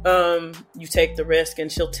 You take the risk,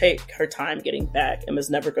 and she'll take her time getting back. Emma's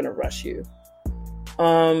never going to rush you.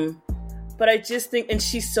 But I just think, and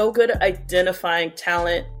she's so good at identifying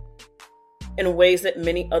talent in ways that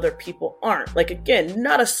many other people aren't. Like, again,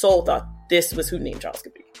 not a soul thought this was who Neem Charles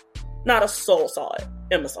could be. Not a soul saw it.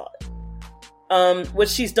 Emma saw it. What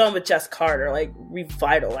she's done with Jess Carter, like,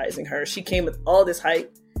 revitalizing her. She came with all this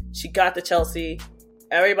hype. She got to Chelsea.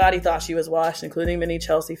 Everybody thought she was washed, including many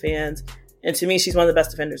Chelsea fans. And to me, she's one of the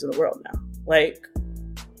best defenders in the world now. Like,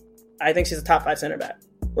 I think she's a top 5 center back,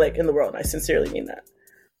 like, in the world. I sincerely mean that.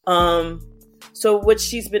 So what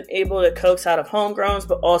she's been able to coax out of homegrowns,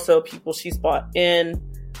 but also people she's bought in,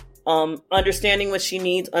 understanding what she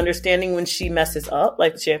needs, understanding when she messes up,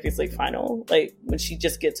 like the Champions League final, like when she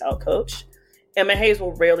just gets out-coached. Emma Hayes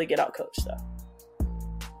will rarely get out-coached, though.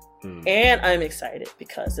 And I'm excited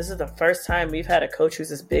because this is the first time we've had a coach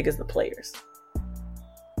who's as big as the players.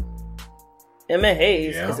 Emma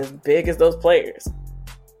Hayes is as big as those players.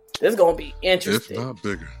 This is going to be interesting. If not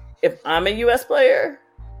bigger. If I'm a U.S. player,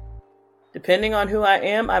 depending on who I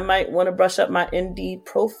am, I might want to brush up my Indeed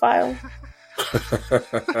profile.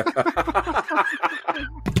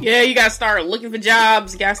 Yeah, you got to start looking for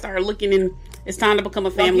jobs. You got to start looking, and it's time to become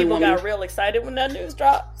a family woman. Some people got real excited when that news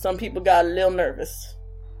dropped. Some people got a little nervous.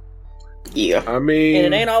 Yeah. I mean...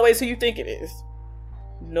 And it ain't always who you think it is.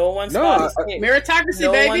 No one spot is safe. Meritocracy,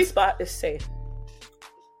 no baby. No one spot is safe.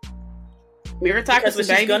 Meritocracy, because what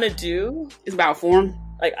she's gonna do is about form.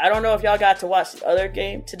 Like, I don't know if y'all got to watch the other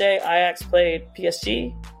game today. Ajax played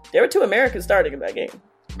PSG. There were 2 Americans starting in that game.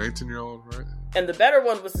 19-year-old, right? And the better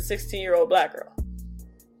one was the 16-year-old black girl.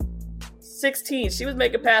 16. She was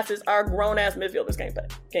making passes our grown-ass midfielders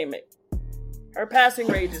can't make. Her passing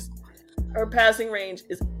range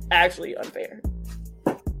is actually unfair.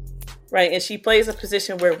 Right? And she plays a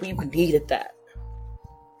position where we needed that.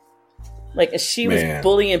 Like, and she was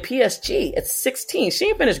bullying PSG at 16. She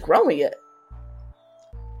ain't finished growing yet.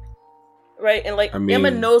 Right? And, like, Emma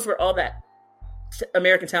knows where all that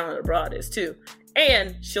American talent abroad is, too.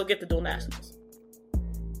 And she'll get the dual nationals.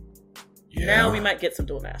 Yeah. Now we might get some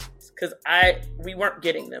dual nationals. Because we weren't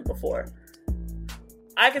getting them before.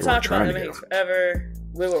 I could talk about Emma Hayes forever.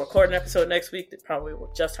 We will record an episode next week that probably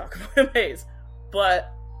will just talk about Emma Hayes. But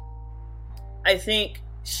I think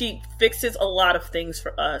she fixes a lot of things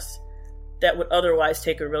for us that would otherwise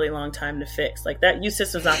take a really long time to fix. Like, that youth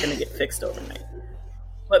system's not going to get fixed overnight.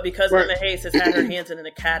 But because Emma Hayes has had her hands in an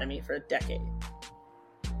academy for a decade,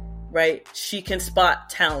 right? She can spot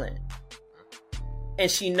talent. And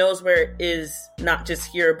she knows where it is, not just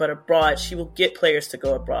here, but abroad. She will get players to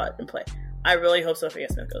go abroad and play. I really hope Sophia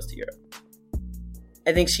Smith goes to Europe.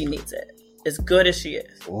 I think she needs it. As good as she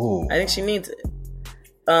is. Ooh. I think she needs it.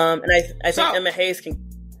 And I think Emma Hayes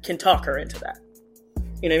can talk her into that.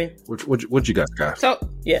 You know what I mean? What you got, guys?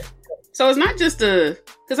 So it's not just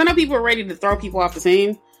because I know people are ready to throw people off the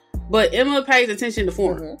team, but Emma pays attention to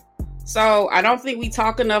form. Mm-hmm. So I don't think we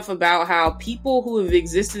talk enough about how people who have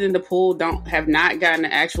existed in the pool have not gotten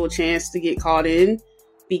an actual chance to get called in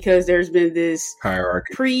because there's been this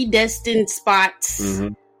hierarchy, predestined spots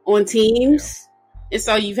on teams. And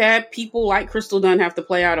so you've had people like Crystal Dunn have to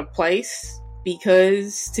play out of place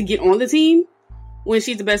because to get on the team when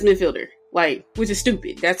she's the best midfielder, like, which is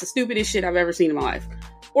stupid. That's the stupidest shit I've ever seen in my life.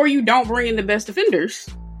 Or you don't bring in the best defenders,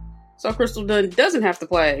 so Crystal Dunn doesn't have to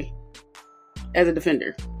play as a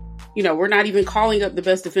defender. You know, we're not even calling up the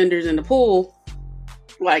best defenders in the pool.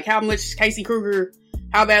 Like how badly Casey Kruger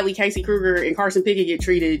and Carson Pickett get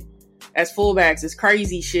treated as fullbacks is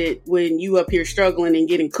crazy shit when you up here struggling and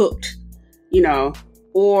getting cooked, you know,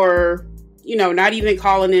 or, you know, not even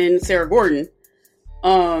calling in Sarah Gordon.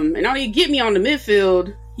 And now you get me on the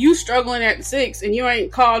midfield, you struggling at the 6 and you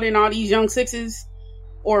ain't called in all these young 6s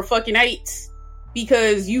or fucking 8s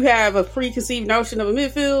because you have a preconceived notion of a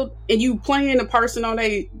midfield and you playing a person on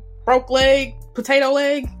a broke leg, potato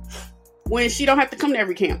leg, when she don't have to come to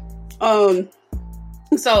every camp.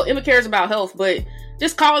 So Emma cares about health, but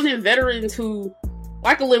just calling in veterans who,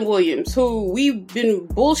 like a Lynn Williams, who we've been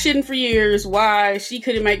bullshitting for years why she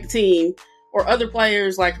couldn't make the team, or other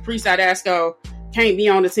players like Caprice Adasco can't be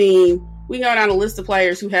on the team. We go down a list of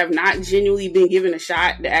players who have not genuinely been given a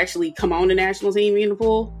shot to actually come on the national team in the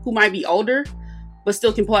pool, who might be older, but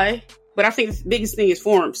still can play. But I think the biggest thing is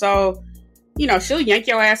form. So, you know, she'll yank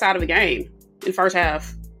your ass out of the game in the first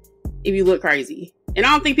half if you look crazy. And I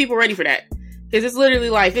don't think people are ready for that. Because it's literally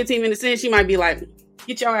like 15 minutes in, she might be like,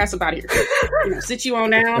 get your ass up out of here. You know, sit you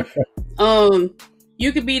on down.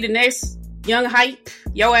 You could be the next young hype.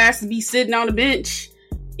 Your ass to be sitting on the bench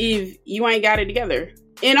if you ain't got it together.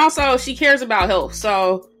 And also, she cares about health.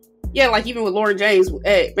 So, yeah, like even with Lauren James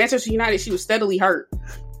at Manchester United, she was steadily hurt.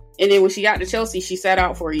 And then when she got to Chelsea, she sat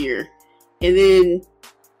out for a year. And then,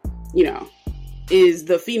 you know, is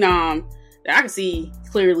the phenom that I can see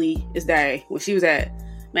clearly is that when she was at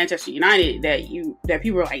Manchester United, that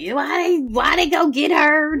people were like, why they go get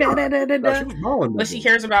her? Da, da, da, da, da. She was balling, but she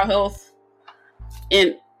cares about health.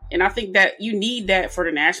 And I think that you need that for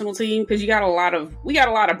the national team because we got a lot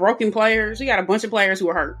of broken players. We got a bunch of players who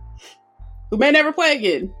are hurt, who may never play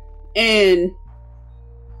again. And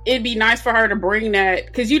it'd be nice for her to bring that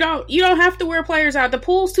because you don't have to wear players out. The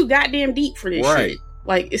pool's too goddamn deep for this shit.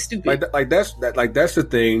 Like it's stupid. That's the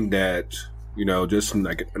thing that, you know, just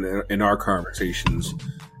in our conversations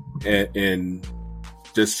and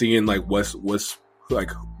just seeing like what's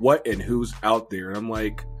like what and who's out there. And I'm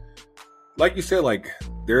like you said, like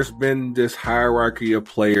there's been this hierarchy of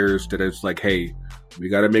players that it's like, hey, we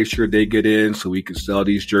got to make sure they get in so we can sell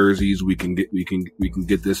these jerseys. We can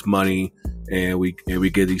get this money and we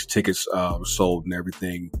get these tickets sold and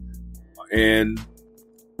everything. And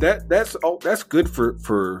that's good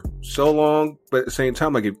for so long, but at the same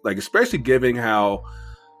time, like especially given how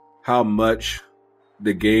much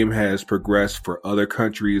the game has progressed for other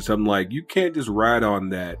countries, I'm like, you can't just ride on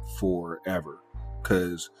that forever.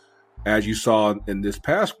 Because as you saw in this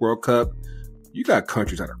past World Cup, you got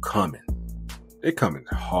countries that are coming. They're coming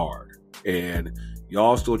hard. And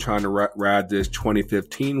y'all still trying to ride this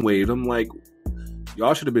 2015 wave. I'm like,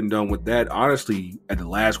 y'all should have been done with that, honestly, at the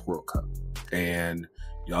last World Cup. And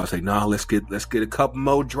y'all say, nah, let's get a couple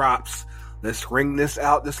more drops. Let's ring this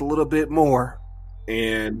out just a little bit more.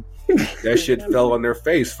 And that shit fell on their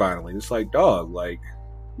face finally. It's like, dog, like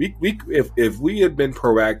if we had been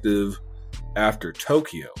proactive after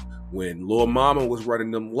Tokyo when Lil Mama was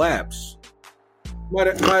running them laps, might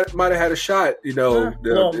have had a shot, you know, in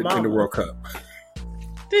the World Cup.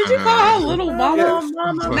 Did you call her Little Mama? Yes.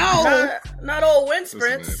 No, not old wind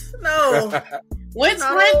sprints. No. Wind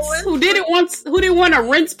sprints who didn't want to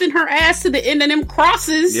rinse spin her ass to the end of them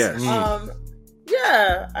crosses. Yes.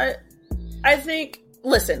 Yeah. I think,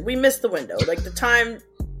 listen, we missed the window. Like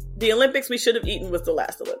the Olympics we should have eaten was the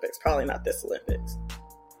last Olympics, probably not this Olympics.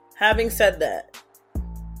 Having said that,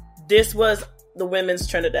 this was the women's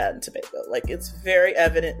Trinidad and Tobago. Like, it's very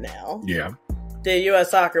evident now. Yeah. The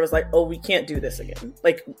U.S. Soccer was like, oh, we can't do this again.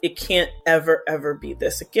 Like, it can't ever be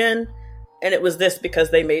this again. And it was this because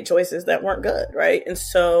they made choices that weren't good, right? And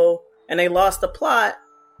they lost the plot,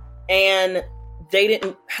 and they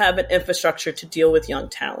didn't have an infrastructure to deal with young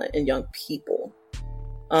talent and young people.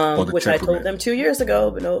 Which I told them 2 years ago,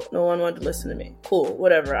 but no one wanted to listen to me. Cool,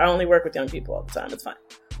 whatever. I only work with young people all the time. It's fine.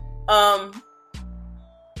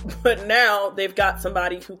 But now they've got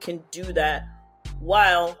somebody who can do that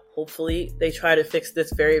while hopefully they try to fix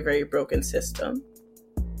this very, very broken system.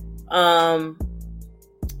 I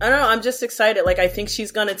don't know. I'm just excited. Like, I think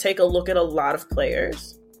she's going to take a look at a lot of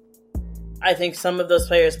players. I think some of those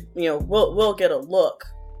players, you know, will get a look.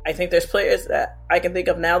 I think there's players that I can think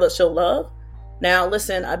of now that she'll love. Now,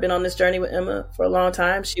 listen, I've been on this journey with Emma for a long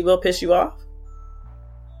time. She will piss you off.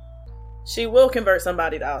 She will convert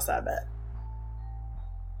somebody to outside back.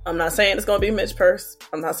 I'm not saying it's going to be Mitch Purse.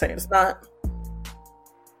 I'm not saying it's not.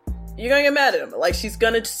 You're gonna get mad at him. Like, she's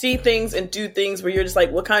gonna see things and do things where you're just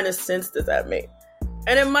like, what kind of sense does that make?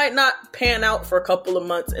 And it might not pan out for a couple of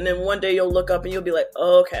months, and then one day you'll look up and you'll be like,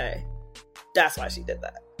 okay, that's why she did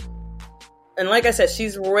that. And like I said,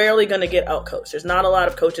 she's rarely gonna get outcoached. There's not a lot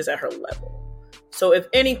of coaches at her level. So if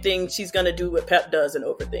anything, she's going to do what Pep does and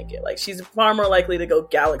overthink it. Like, she's far more likely to go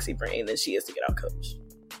galaxy brain than she is to get out coached.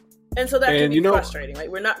 And so that can be frustrating. Like,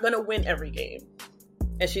 we're not going to win every game.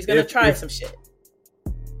 And she's going to try some shit.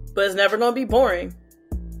 But it's never going to be boring.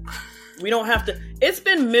 We don't have to... It's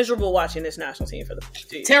been miserable watching this national team for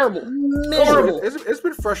the... Terrible. Horrible. It's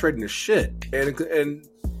been frustrating as shit. And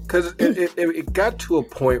because it got to a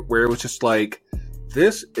point where it was just like,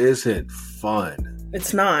 this isn't fun.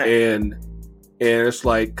 It's not. And it's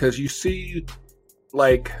like, because you see,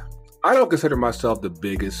 like, I don't consider myself the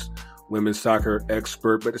biggest women's soccer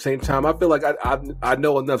expert, but at the same time, I feel like I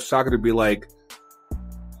know enough soccer to be like,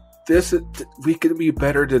 we could be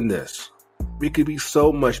better than this. We could be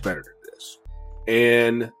so much better than this.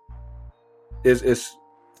 And it's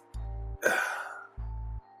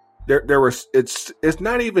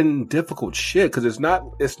not even difficult shit, because it's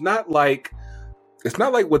not like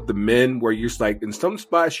with the men where you're like, in some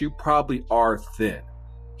spots you probably are thin.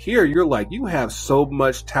 Here you're like, you have so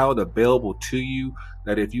much talent available to you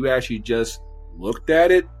that if you actually just looked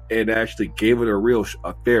at it and actually gave it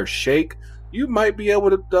a fair shake, you might be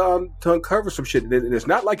able to uncover some shit. And it's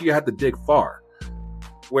not like you have to dig far.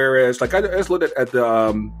 Whereas, like, I just looked at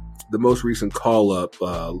the most recent call-up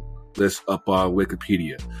list up on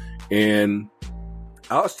Wikipedia. And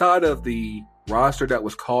outside of the roster that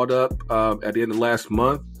was called up at the end of last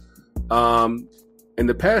month, in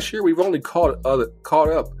the past year we've only called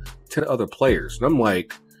up 10 other players, and I'm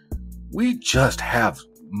like, we just have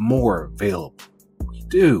more available. We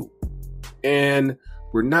do, and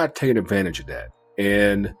we're not taking advantage of that.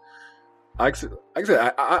 And like I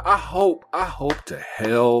said, I hope to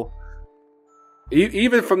hell,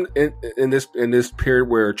 even from in this period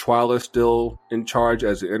where Twyla's still in charge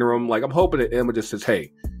as the interim, like, I'm hoping that Emma just says,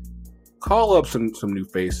 hey, call up some new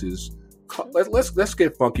faces. Let's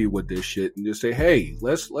get funky with this shit and just say, hey,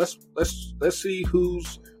 let's see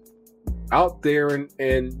who's out there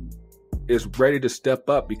and is ready to step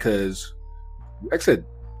up. Because, like I said,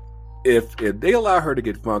 if they allow her to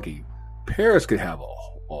get funky, Paris could have a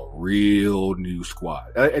real new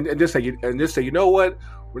squad. And just say, you know what,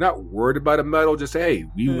 we're not worried about a medal. Just say, hey,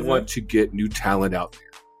 we want to get new talent out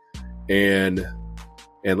there,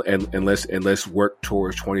 and let's work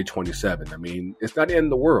towards 2027. I mean, it's not the end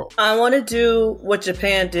of the world. I want to do what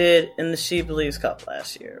Japan did in the She Believes Cup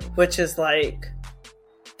last year, which is like,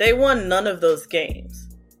 they won none of those games,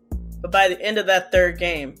 but by the end of that third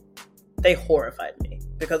game, they horrified me,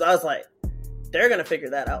 because I was like, they're gonna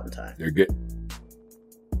figure that out in time. They're good.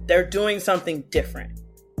 They're doing something different.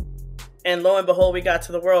 And lo and behold, we got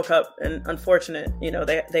to the World Cup, and unfortunate,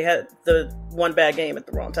 they had the one bad game at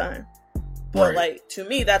the wrong time. But, like, to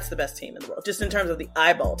me, that's the best team in the world. Just in terms of the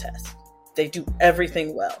eyeball test. They do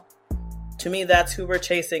everything well. To me, that's who we're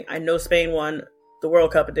chasing. I know Spain won the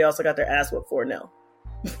World Cup, but they also got their ass whooped 4-0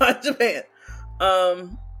 by Japan.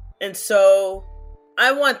 And so,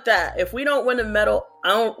 I want that. If we don't win a medal, I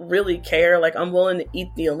don't really care. Like, I'm willing to eat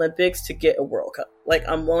the Olympics to get a World Cup. Like,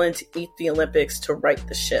 I'm willing to eat the Olympics to right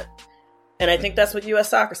the ship. And I think that's what U.S.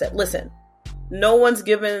 Soccer said. Listen, no one's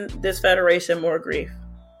given this federation more grief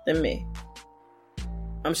than me.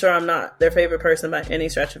 I'm sure I'm not their favorite person by any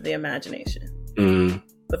stretch of the imagination. Mm.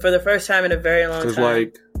 But for the first time in a very long time,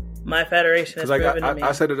 like, my federation has proven to me,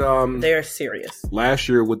 I said it, they are serious. Last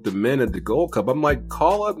year with the men at the Gold Cup, I'm like,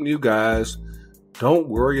 call up new guys. Don't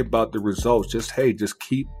worry about the results. Just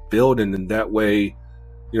keep building, and that way,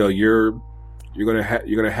 you're gonna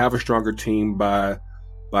have a stronger team by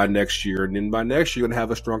next year, and then by next year you're gonna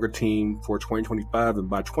have a stronger team for 2025,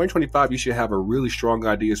 and by 2025 you should have a really strong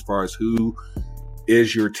idea as far as who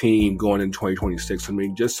is your team going in 2026. I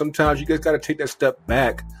mean, just sometimes you guys got to take that step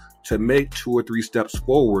back to make 2 or 3 steps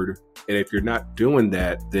forward. And if you're not doing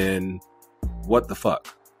that, then what the fuck?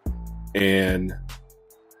 And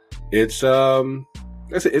it's a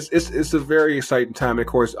very exciting time. And of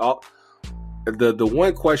course, the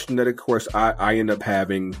one question that, of course, I end up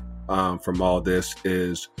having from all this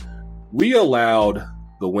is, we allowed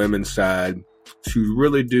the women's side to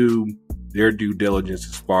really do their due diligence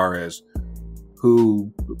as far as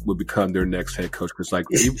who would become their next head coach.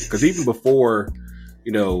 Because even before,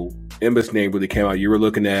 Emma's name really came out, you were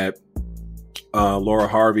looking at Laura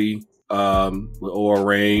Harvey with Laura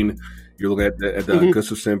Rain. You're looking at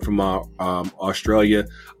Gustafsson from Australia.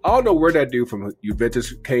 I don't know where that dude from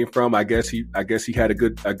Juventus came from. I guess he had a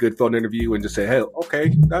good phone interview and just said, "Hey, okay,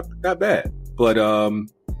 not bad." But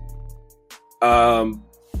Of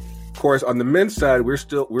course, on the men's side,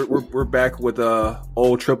 we're back with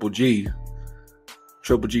old Triple OG,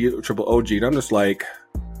 and I'm just like,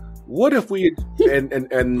 what if we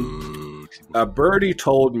and Birdie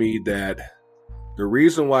told me that the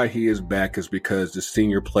reason why he is back is because the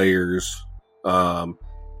senior players,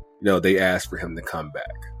 they asked for him to come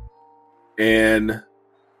back, and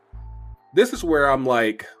this is where I'm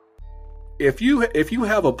like, if you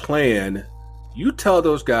have a plan, you tell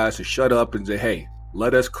those guys to shut up and say, hey,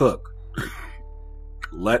 let us cook.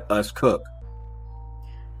 Let us cook.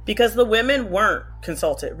 Because the women weren't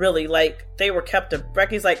consulted, really. Like, they were kept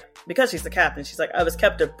Becky's like, because she's the captain, she's like, I was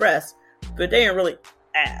kept abreast, but they didn't really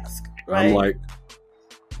ask, right? I'm like,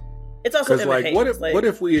 it's also like, what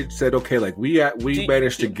if we had said, okay, like, we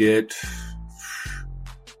managed to get,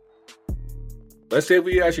 let's say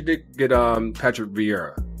we actually did get Patrick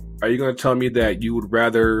Vieira. Are you going to tell me that you would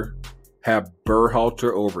rather have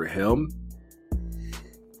Berhalter over him?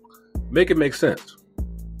 Make it make sense.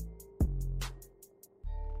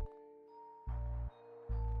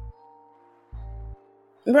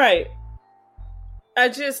 Right.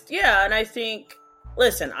 And I think,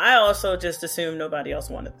 listen, I also just assumed nobody else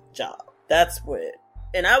wanted the job. That's what,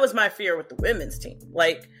 and that was my fear with the women's team.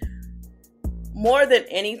 Like, more than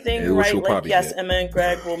anything, right? Like, yes, Emma and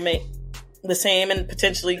Greg will make the same, and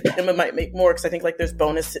potentially Emma might make more, because I think, like, there's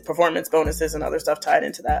performance bonuses and other stuff tied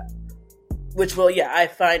into that. Which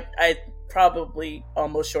I probably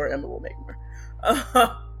almost sure Emma will make more.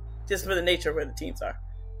 Just for the nature of where the teams are.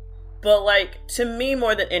 But, like, to me,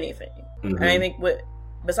 more than anything, and I think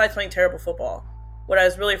besides playing terrible football, what I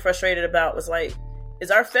was really frustrated about was, like, is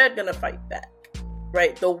our Fed going to fight back?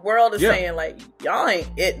 Right? The world is saying, like, y'all ain't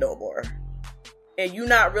it no more. And you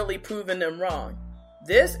not really proving them wrong.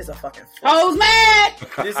 This is a fucking Hoes mad!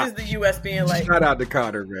 This is the U.S. being like... Shout out to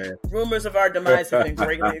Connor, man. Rumors of our demise have been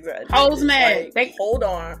greatly exaggerated. Hoes mad! Like, hold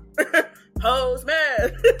on. Hoes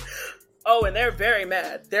mad! Oh, and they're very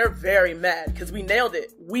mad. They're very mad because we nailed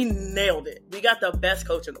it. We got the best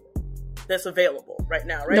coach in the world that's available right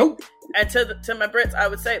now, right? Nope. And to my Brits, I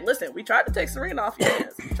would say, listen, we tried to take Serena off your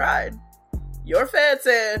hands. We tried. Your Fed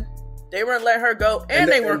said they weren't letting her go,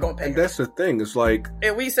 and they weren't going to pay and her. That's the thing. It's like...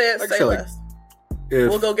 And we said, like, say less.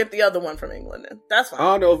 We'll go get the other one from England then. That's fine.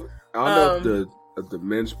 I don't know if the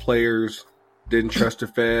men's players didn't trust the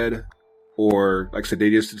Fed, or, like I said, they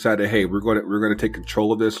just decided, hey, we're going to take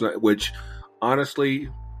control of this. Which, honestly,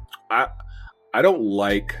 I don't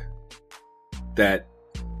like that.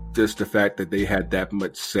 Just the fact that they had that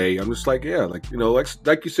much say. I'm just like, yeah, like,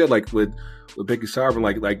 like you said, like with Becky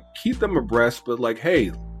Sauerbrunn, like keep them abreast, but like,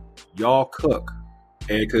 hey, y'all cook,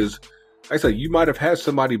 and because, like I said, you might have had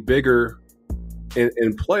somebody bigger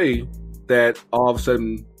in play that all of a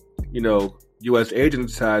sudden, U.S. agent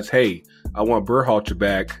decides, hey, I want Berhalter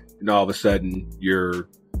back, and all of a sudden you're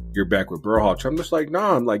back with Berhalter. I'm just like,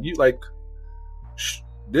 nah, I'm like,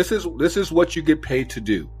 this is what you get paid to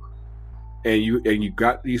do, and you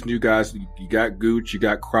got these new guys, you got Gooch, you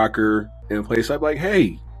got Crocker in place. I'm like,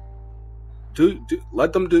 hey, do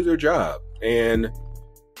let them do their job, and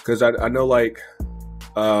because I know, like,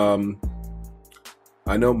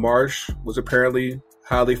 I know Marsh was apparently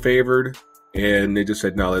highly favored, and they just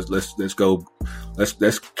said, no, let's go,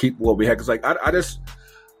 let's keep what we had. Because, like, I just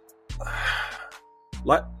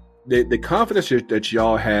like the confidence that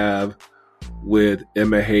y'all have with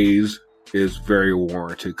Emma Hayes is very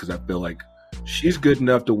warranted, because I feel like she's good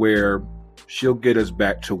enough to where she'll get us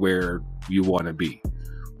back to where you want to be.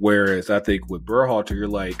 Whereas I think with Berhalter, you're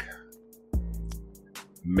like,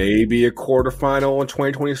 maybe a quarterfinal in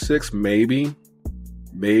 2026, maybe.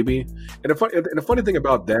 And the funny thing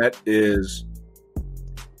about that is,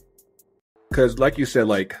 because like you said,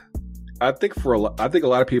 like, I think a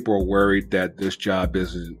lot of people are worried that this job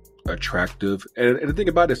isn't attractive, and the thing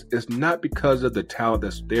about it is not because of the talent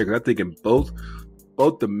that's there. Because I think in both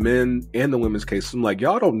the men and the women's case, I'm like,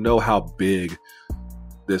 y'all don't know how big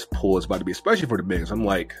this pool is about to be, especially for the men. I'm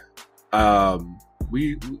like,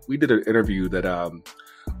 we did an interview that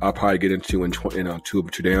I'll probably get into in Two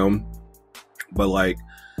Up, Two Down, but like,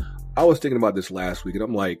 I was thinking about this last week, and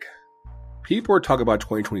I'm like, people are talking about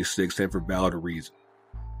 2026 and for valid reason,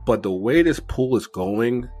 but the way this pool is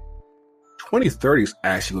going, 2030 is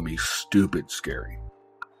actually going to be stupid scary,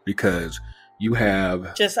 because you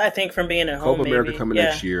have just, I think, from being at home, Copa America coming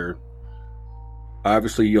next year.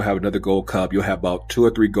 Obviously, you'll have another Gold Cup. You'll have about 2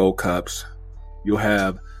 or 3 Gold Cups. You'll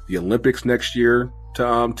have the Olympics next year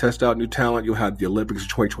to test out new talent. You'll have the Olympics in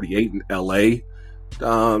 2028 in LA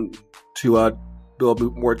to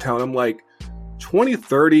build more talent. I'm like,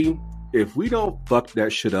 2030, if we don't fuck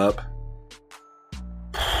that shit up,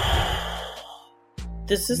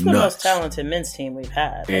 This is the most talented men's team we've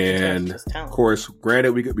had. And of course,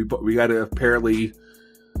 granted, we got to apparently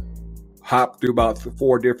hop through about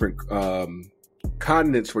 4 different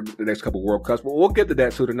continents for the next couple World Cups, but we'll get to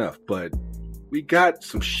that soon enough. But we got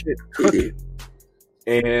some shit cooking,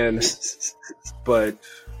 but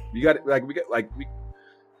you got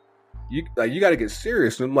you got to get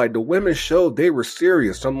serious. And I'm like, the women showed they were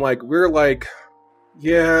serious. I'm like, we're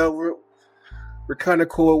kind of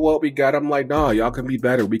cool at what we got. I'm like, nah, y'all can be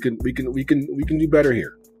better. We can do better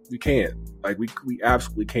here. We can. Like, we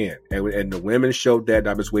absolutely can. And the women showed that.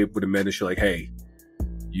 I'm just waiting for the men to show, like, hey,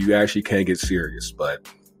 you actually can get serious. But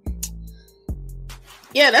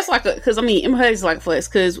yeah, that's like because I mean, Emma Hayes is like a flex.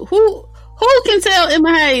 Because who can tell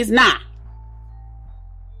Emma Hayes nah?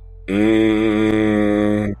 Who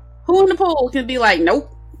in the pool can be like, nope?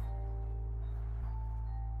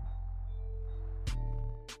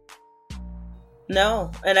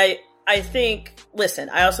 No, and I think, listen,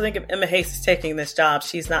 I also think if Emma Hayes is taking this job,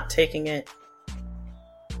 she's not taking it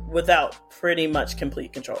without pretty much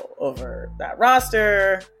complete control over that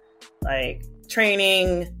roster, like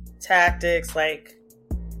training, tactics, like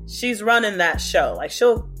she's running that show. Like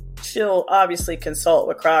she'll obviously consult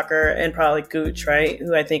with Crocker and probably Gooch, right?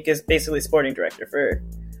 Who I think is basically sporting director for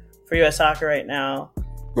U.S. Soccer right now.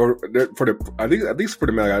 I think at least for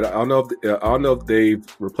the men, I don't know if they've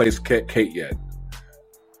replaced Kate yet.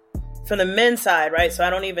 From the men's side, right? So I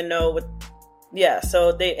don't even know what. Yeah,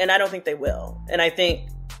 so and I don't think they will. And I think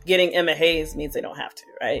getting Emma Hayes means they don't have to,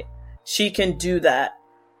 right? She can do that,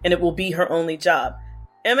 and it will be her only job.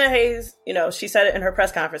 Emma Hayes, she said it in her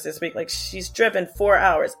press conference this week. Like, she's driven 4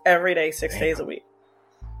 hours every day, 6 days a week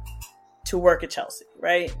to work at Chelsea,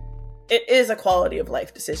 right? It is a quality of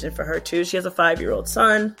life decision for her too. She has a 5-year-old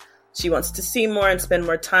son she wants to see more and spend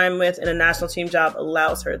more time with, and a national team job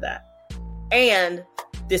allows her that. And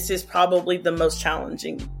this is probably the most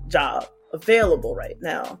challenging job available right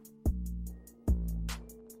now.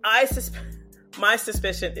 My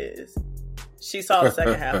suspicion is she saw the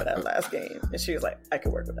second half of that last game and she was like, I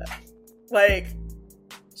could work with that. Like,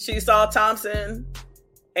 she saw Thompson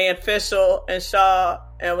and Fischel and Shaw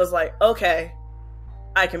and was like, okay,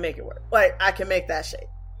 I can make it work. Like, I can make that shape.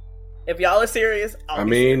 If y'all are serious, they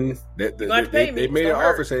made an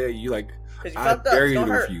offer saying, you like, I dare you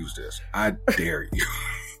to refuse this. I dare you.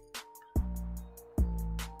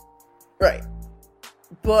 Right.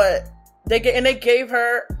 But they gave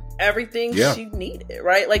her everything she needed,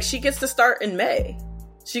 right? Like, she gets to start in May.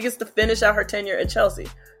 She gets to finish out her tenure at Chelsea.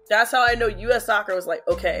 That's how I know U.S. Soccer was like,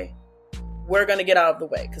 okay, we're going to get out of the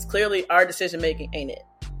way. Because clearly our decision-making ain't it.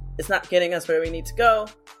 It's not getting us where we need to go.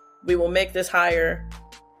 We will make this hire,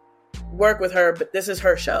 work with her, but this is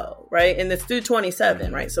her show, right? And it's through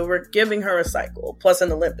 27, right? So we're giving her a cycle, plus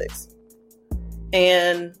an Olympics.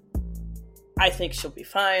 And I think she'll be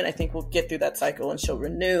fine. I think we'll get through that cycle and she'll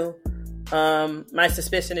renew. My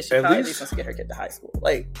suspicion is she probably at least wants to get her kid to high school,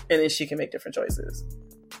 like, and then she can make different choices.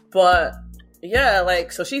 But yeah,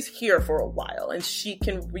 like, so she's here for a while and she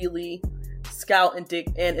can really scout and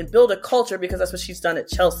dig in and build a culture, because that's what she's done at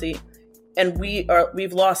Chelsea. And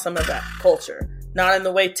we've lost some of that culture. Not in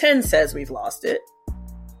the way 10 says we've lost it,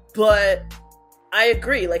 but I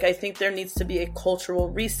agree. Like, I think there needs to be a cultural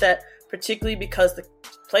reset, particularly because the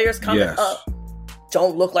players coming up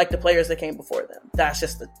don't look like the players that came before them.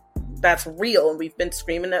 That's real. And we've been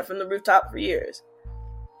screaming that from the rooftop for years.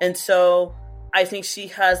 And so I think she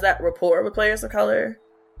has that rapport with players of color.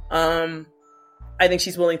 I think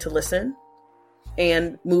she's willing to listen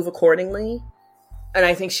and move accordingly. And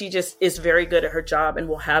I think she just is very good at her job and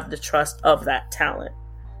will have the trust of that talent.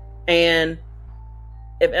 And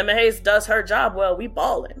if Emma Hayes does her job well, we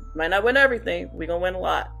balling. Might not win everything. We're going to win a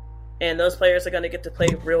lot. And those players are going to get to play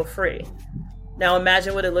real free. Now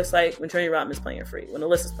imagine what it looks like when Trinity Rodman's playing free, when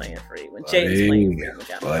Alyssa's playing free, when Jaden's playing free, when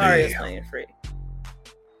Galmaria's playing free.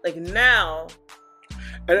 Like, now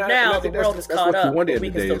the world is caught up. One day of the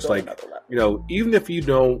day, it's like, even if you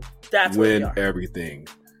don't win everything,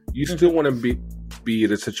 you still want to be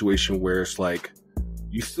in a situation where it's like,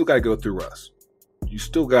 you still got to go through us. You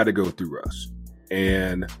still got to go through us.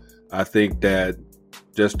 And I think that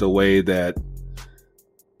just the way that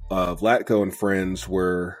Vlatko and friends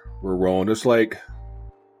were rolling, it's like,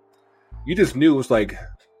 you just knew it was like,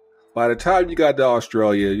 by the time you got to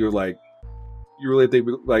Australia, you're like, you really think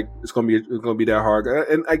like it's gonna be that hard.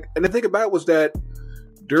 And the thing about it was that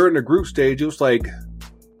during the group stage, it was like,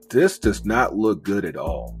 this does not look good at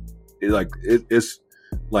all. It's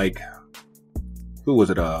like, who was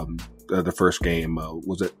it? The first game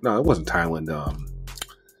was it? No, it wasn't Thailand.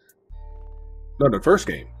 No, the first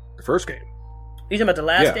game. You talking about the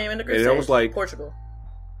last game in the group stage? It was like Portugal.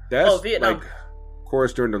 That's Vietnam. Like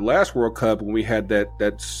course, during the last World Cup when we had that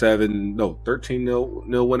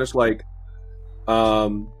 13-0 win, it's like,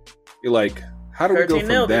 you're like, how do we go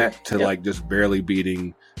from that to like just barely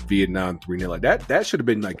beating Vietnam 3-0? Like that should have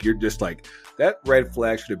been like, you're just like, that red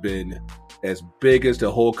flag should have been as big as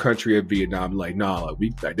the whole country of Vietnam. Like, nah,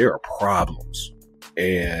 like there are problems,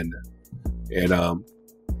 and yeah.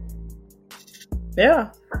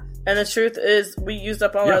 And the truth is, we used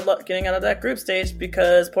up all our luck getting out of that group stage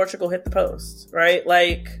because Portugal hit the post, right?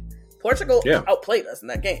 Like, Portugal outplayed us in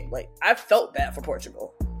that game. Like, I felt bad for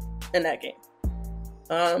Portugal in that game.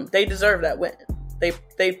 They deserve that win.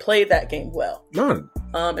 They played that game well. None.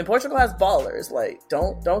 And Portugal has ballers. Like,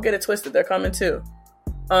 don't get it twisted. They're coming too.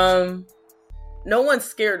 No one's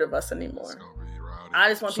scared of us anymore. I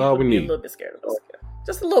just want people to be a little bit scared of us.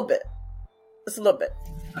 Just a little bit. Just a little bit.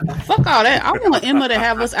 Fuck all that. I want Emma to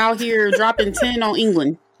have us out here dropping 10 on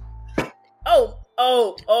England. Oh.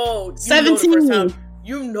 17.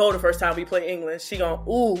 You know the first time we play England, she going,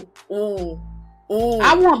 ooh.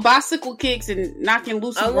 I want bicycle kicks and knocking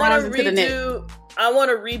Lucy Bronze into the net. I want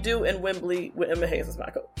to redo in Wembley with Emma Hayes as my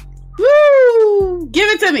coach. Woo! Give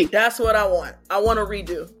it to me. That's what I want. I want to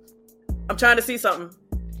redo. I'm trying to see something.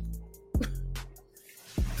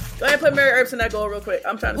 Go ahead and put Mary Earps in that goal real quick.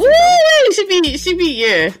 I'm trying to see something. She be,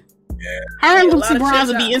 yeah. Her and Lucy Bronze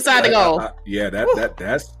would be inside the goal.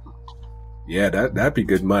 That'd be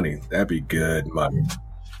good money. That'd be good money.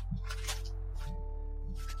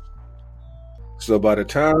 So by the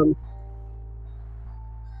time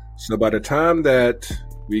that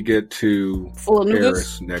we get to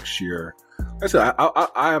Paris next year,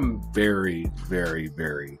 I am very, very,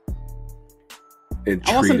 very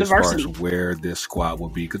intrigued as far as where this squad will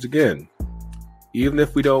be. Because again, even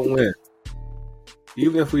if we don't win,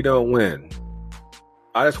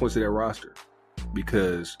 I just want to see that roster.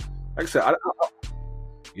 Because, like I said, I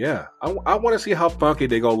want to see how funky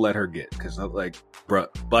they gonna let her get. Because I'm like,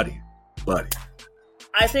 buddy.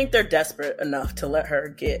 I think they're desperate enough to let her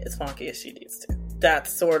get as funky as she needs to.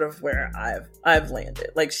 That's sort of where I've landed.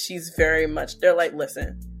 Like, she's very much, they're like,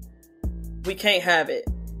 listen, we can't have it.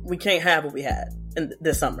 We can't have what we had in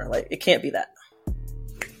this summer. Like, it can't be that.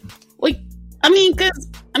 Like,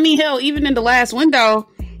 hell, even in the last window,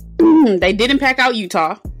 they didn't pack out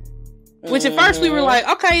Utah. Which at first we were like,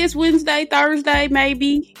 okay, it's Wednesday, Thursday,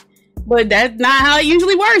 maybe. But that's not how it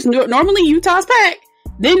usually works. Normally Utah's packed.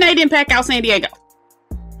 Then they didn't pack out San Diego.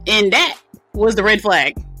 And that was the red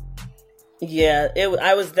flag. Yeah,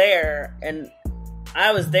 I was there and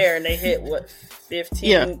they hit, what,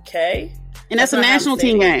 15K? And that's a national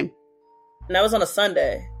team game. And that was on a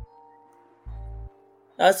Sunday.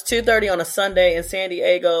 That was 2:30 on a Sunday in San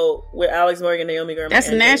Diego with Alex Morgan, Naomi Gurman. That's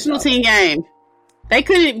a national team game. They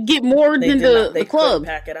couldn't get more than the club.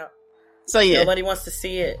 Pack it out. So yeah. Nobody wants to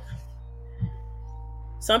see it.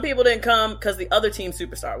 Some people didn't come because the other team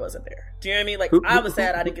superstar wasn't there. Do you know what I mean? Like, I was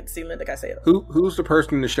sad I didn't get to see Linda Caicedo. Who's the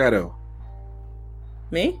person in the shadow?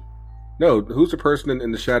 Me? No, who's the person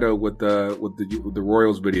in the shadow with the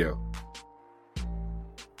Royals video?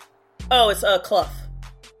 Oh, it's Clough.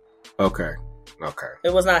 Okay.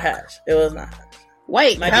 It was not Hash.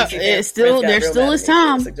 Wait, there still is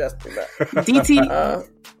time. DT,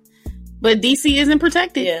 but DC isn't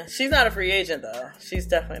protected. Yeah, she's not a free agent though. She's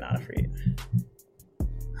definitely not a free agent.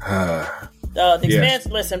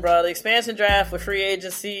 Listen, bro. The expansion draft with free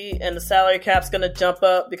agency and the salary cap's gonna jump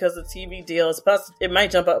up because of the TV deal. It might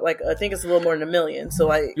jump up. Like, I think it's a little more than $1 million. So,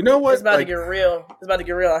 like, you know what? It's about to get real. It's about to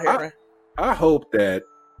get real out here, man. I hope that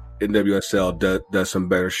NWSL does some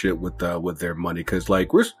better shit with their money, because,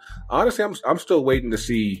 like, I'm still waiting to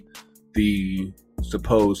see the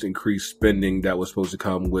supposed increased spending that was supposed to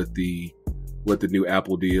come with the new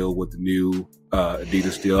Apple deal, with the new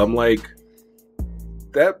Adidas deal. I'm like,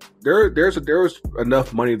 that there was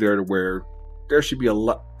enough money there to where there should be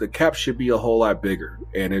the cap should be a whole lot bigger,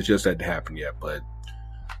 and it just hasn't happened yet. But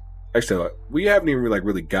like I said, we haven't even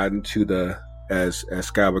really gotten to the, as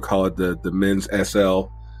Sky would call it, the men's SL.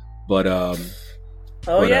 But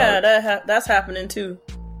that's happening too.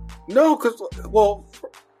 No, because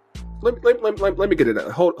let me get it.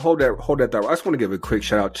 Hold that thought. I just want to give a quick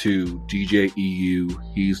shout out to DJ EU.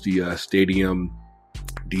 He's the stadium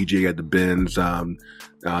DJ at the Benz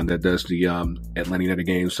that does the Atlanta United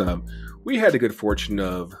games. We had the good fortune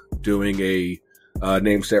of doing a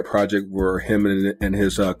name-set project for him and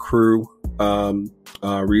his crew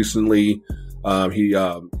recently.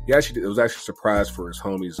 It was actually a surprise for his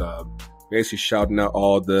homies. Basically shouting out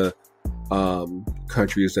all the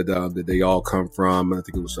countries that they all come from. I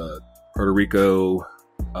think it was Puerto Rico,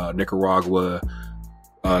 Nicaragua,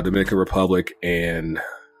 Dominican Republic, and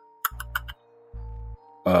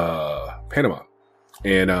Panama.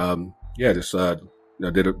 And just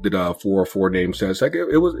did a 404 name sense. Like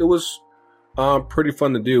it was pretty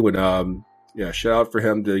fun to do, and shout out for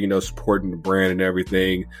him to supporting the brand and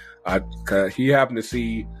everything. He happened to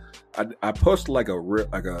see I posted like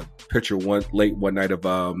a picture one night of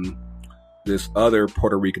this other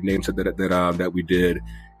Puerto Rican name set that we did,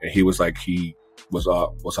 and he was like he was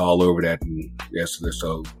all over that, and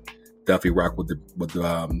so definitely rock with the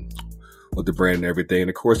brand and everything. And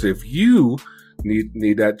of course, if you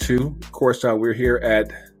need that too, of course, we're here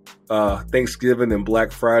at Thanksgiving and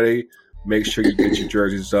Black Friday. Make sure you get your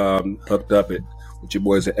jerseys hooked up with your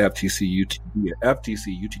boys at FTCUTD at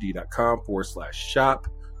ftcutd.com/shop.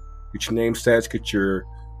 Get your name stats, get your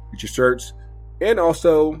shirts, and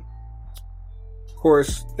also, of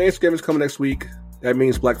course, Thanksgiving's coming next week. That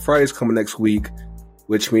means Black Friday's coming next week,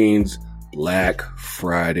 which means Black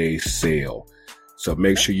Friday sale. So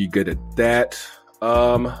make sure you get at that.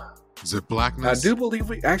 Is it Blackness? I do believe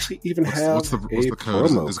we actually even have what's the code?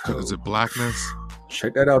 Promo code. Is it Blackness?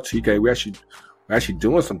 Check that out, TK. We're actually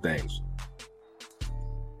doing some things.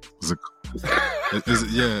 Is it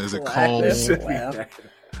called? Wow. Is it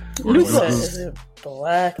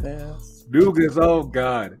Blackness? Nougas, oh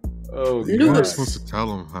God. Oh, you're supposed to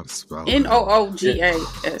tell them how to spell it.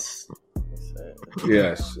 Noogas.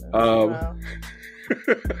 Yes. Wow.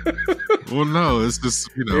 Well, no, it's just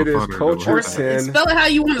it is Culture 10. Spell it how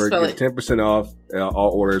you want to spell it. 10% off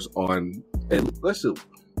all orders on. And let's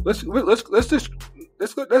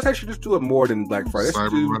actually just do it more than Black Friday. Let's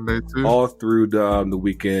Cyber Monday too. All through the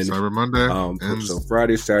weekend. Cyber Monday. So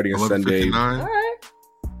Friday, Saturday, and Sunday. All right.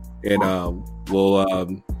 And we'll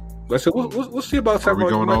see about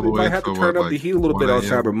Cyber Monday. We might have to turn up the heat a little bit on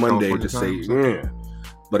Cyber Monday to say, yeah.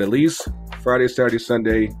 But at least Friday, Saturday,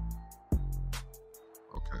 Sunday.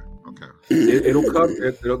 Okay.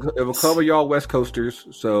 It'll cover y'all West Coasters.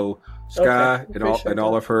 So Sky and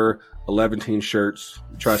all of her 11 shirts.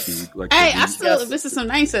 Trust me. Like, hey, this is some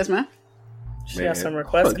name sets, man. She got some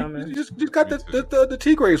requests coming. You just got the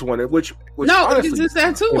T-Grays one, which no, honestly, it's just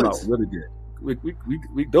that too. Came out really good. We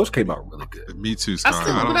those came out really good. Me too, Scott.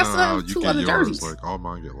 I don't know how you get yours. Jerseys. Like all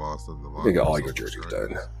mine get lost in the line. You get all your jerseys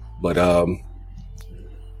done, but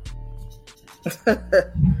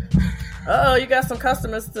you got some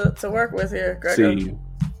customers to work with here, Gregor.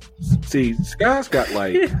 See, Sky's got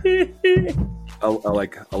like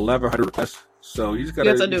 1,100 requests, so you just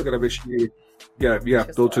gotta make sure you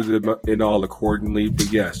filter them in all accordingly.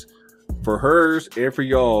 But yes. For hers and for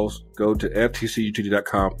y'all's, go to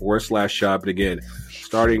ftcutd.com/shop. And again,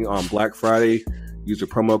 starting on Black Friday, use the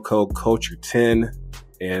promo code Culture10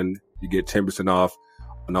 and you get 10% off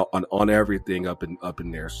on everything up in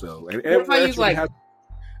there. So, and we're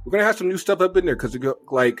gonna have some new stuff up in there because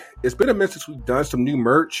it's been a minute since we've done some new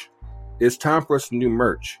merch. It's time for some new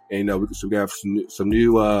merch, and we have some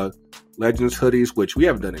new Legends hoodies, which we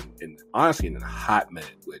haven't done in a hot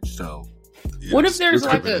minute. Yes, what if there's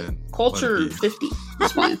like a Culture 50?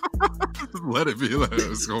 That's fine. Let it be.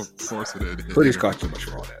 Let's go force it in. Hoodies cost too much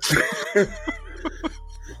for all that.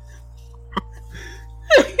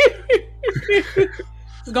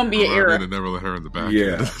 It's gonna be an era. To never let her in the back.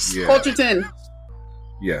 Yeah. Culture 10.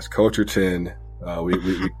 Yes, Culture 10.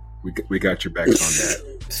 We got your backs on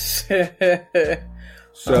that.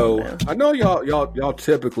 So I know y'all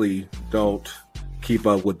typically don't keep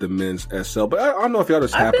up with the men's SL, but I don't know if y'all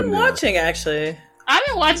just happen to. I've been watching, actually. I've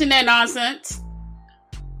been watching that nonsense.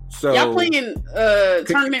 So y'all playing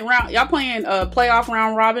tournament round? Y'all playing playoff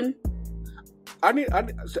round robin?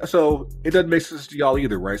 So it doesn't make sense to y'all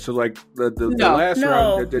either, right? So like the last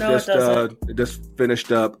round that just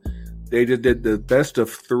finished up, they just did the best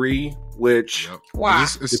of 3, which wow,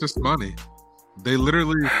 it's just money. They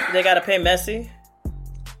literally got to pay Messi.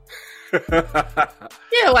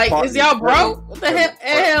 Yeah, like, is y'all broke? What the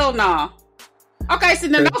hell nah. Okay, so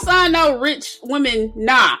then don't sign no rich women.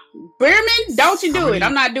 Nah. Beerman, don't you do it.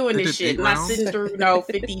 I'm not doing this shit. I'm not sitting through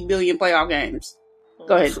 50 billion playoff games.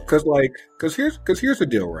 Go ahead. Because here's the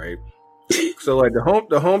deal, right? So like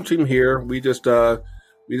the home team here, we just got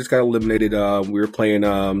eliminated. We were playing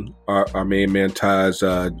our main man Ty's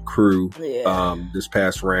crew this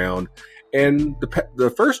past round, and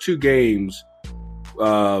the first 2 games,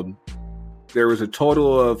 there was a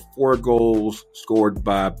total of 4 goals scored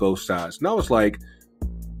by both sides. And I was like,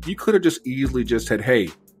 you could have just easily just said, hey,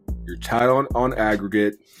 you're tied on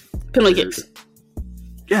aggregate. Penalty kicks.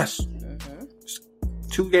 Yes.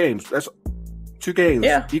 2 games. That's 2 games.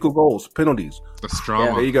 Yeah. Equal goals. Penalties. That's drama.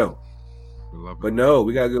 Yeah, there you go. But no,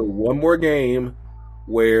 we got to go one more game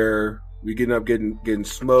where we end up getting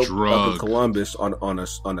smoked up in Columbus on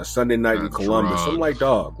a Sunday night in Columbus. I'm like,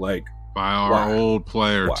 dog, like, by our old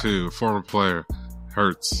player too, former player.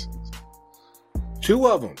 Hurts. 2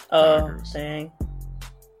 of them. Oh, dang.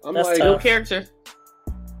 I'm That's like, tough. No character.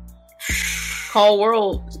 Cold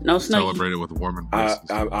world, no snake. Celebrated with warm embraces.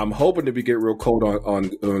 I'm hoping to get real cold on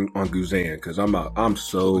Guzan because I'm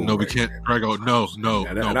so. No, we can't. Grego, no.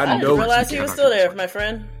 And I I know didn't realize he was still there, my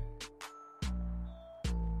friend.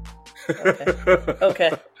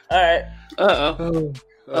 Okay. All right.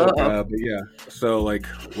 But yeah. So like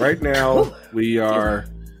right now we're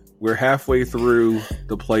halfway through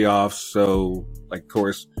the playoffs. So like, of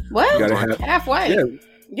course, What? you gotta have Halfway.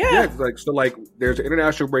 Yeah, like so, like there's an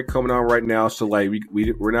international break coming on right now, so like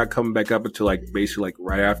we're not coming back up until like basically like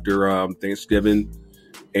right after Thanksgiving,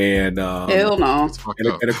 and Hell no.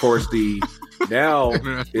 and of course the now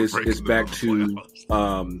is back to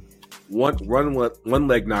one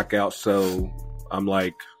leg knockout. So I'm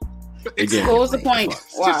like, again, What was the point?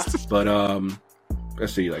 Wow. But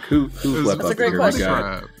let's see, like who's left That's up a great here? question.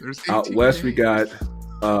 We got out west. We got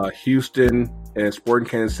Houston and Sporting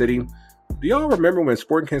Kansas City. Do y'all remember when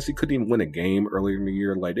Sporting Kansas City couldn't even win a game earlier in the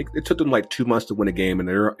year? Like it took them like 2 months to win a game, and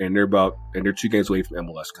they're 2 games away from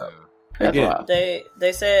MLS Cup. Again,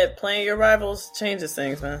 They said playing your rivals changes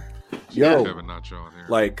things, man. Yo, Kevin Nacho on here.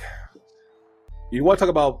 like you want to talk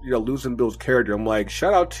about losing Bill's character? I'm like,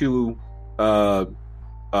 shout out to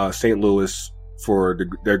St. Louis for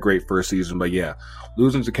their great first season, but yeah,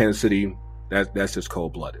 losing to Kansas City, that's just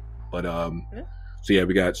cold blooded. But So yeah,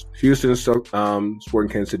 we got Houston,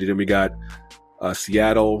 Sporting Kansas City. Then we got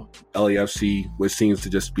Seattle, LAFC, which seems to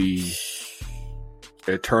just be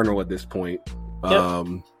eternal at this point.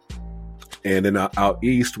 Yep. And then out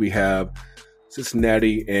east we have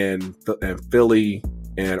Cincinnati and Philly,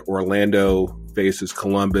 and Orlando faces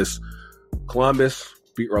Columbus. Columbus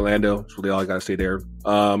beat Orlando. That's really all I got to say there.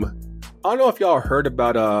 I don't know if y'all heard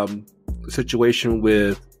about the situation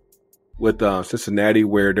with Cincinnati,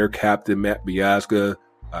 where their captain Matt Biazga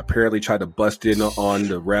apparently tried to bust in on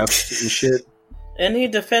the refs and shit. And he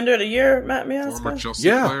defender of the year, Matt Miazga? Former Chelsea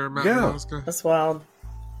player, Matt Miazga. That's wild.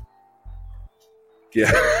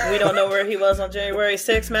 Yeah. We don't know where he was on January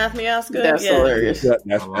 6th, Matt Miazga. That's hilarious.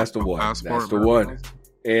 That's the one. That's the one.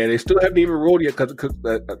 And they still haven't even ruled yet because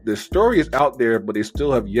the story is out there, but they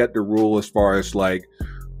still have yet to rule as far as like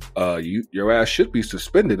your ass should be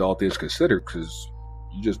suspended, all things considered, because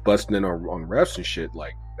you just busting in on refs and shit.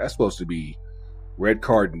 Like that's supposed to be red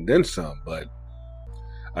card and then some. But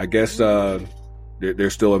I guess they're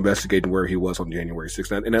still investigating where he was on January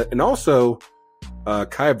 6th. And also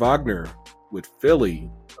Kai Wagner with Philly,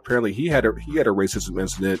 apparently he had a racism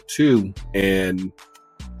incident too. And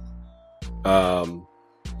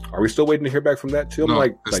are we still waiting to hear back from that too? I'm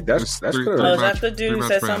like that's is that the dude who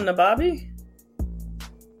said something to Bobby?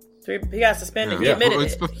 He got suspended. Yeah. He admitted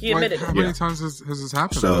it. He admitted it. How many times has this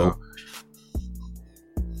happened? So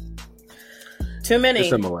too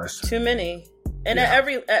many. MLS. Too many. And at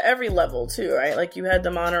every level too, right? Like you had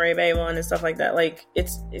the Monterey Bay one and stuff like that. Like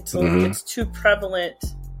it's too prevalent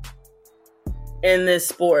in this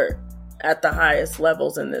sport at the highest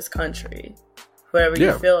levels in this country. Whatever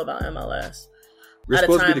you feel about MLS. We're at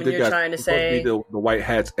supposed a time to be the good guys. Trying to we're say supposed to be the white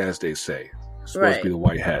hats, as they say. We're supposed to be the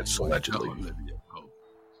white hats, allegedly.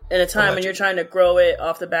 In a time when you're trying to grow it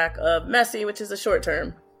off the back of Messi, which is a short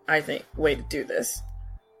term, I think, way to do this.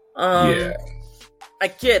 I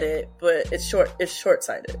get it, but it's short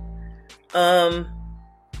sighted.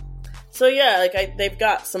 So yeah, like they've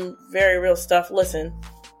got some very real stuff. Listen,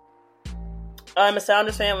 I'm a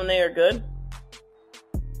Sounders fan when they are good.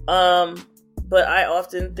 But I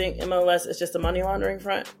often think MLS is just a money laundering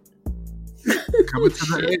front. Coming to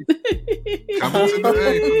the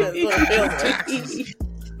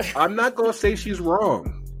A. I'm not gonna say she's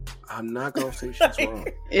wrong.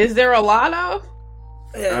 Is there a lot of?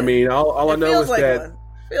 Yeah. I mean, all I know is like that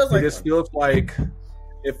feels like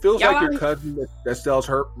Y'all your cousin that sells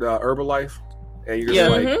Herbalife, and you're just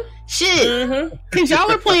like, shit. Because y'all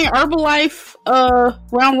are playing Herbalife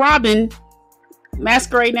round robin,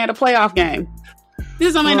 masquerading at a playoff game.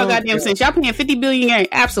 This don't make no goddamn sense. Y'all playing $50 billion game?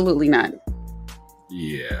 Absolutely not.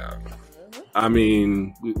 Yeah, I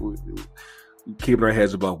mean, we keeping our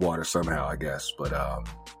heads above water somehow, I guess. But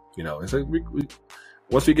it's like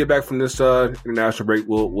once we get back from this international break,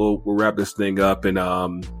 we'll wrap this thing up and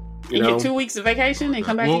you get 2 weeks of vacation and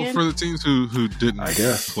come back again. For the teams who didn't, I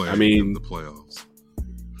guess, play. I mean, in the playoffs,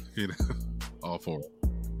 all four.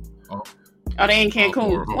 Oh, they in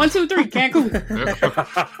Cancun. 1, 2, 3, Cancun.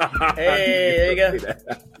 Hey, there you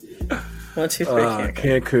go. 1, 2, 3,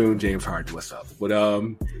 Cancun. James Harden, what's up?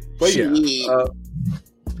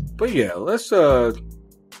 But yeah, let's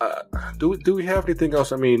do we have anything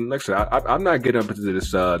else? I mean, like I said, I'm not getting up into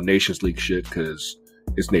this Nations League shit because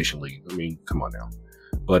it's Nation League. I mean, come on now.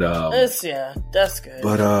 But that's good.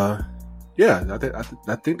 But I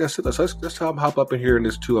think that's it. Let's hop up in here in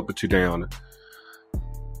this 2 up and 2 down.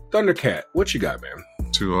 Thundercat, what you got, man?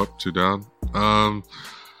 2 up, 2 down.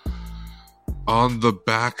 On the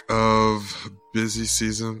back of busy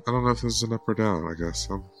season, I don't know if this is an up or down. I guess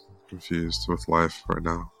I'm confused with life right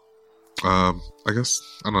now. I guess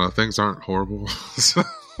I don't know. Things aren't horrible, so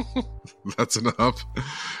that's an up.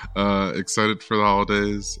 Excited for the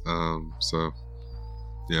holidays. So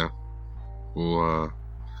yeah, we'll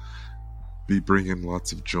be bringing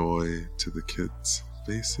lots of joy to the kids'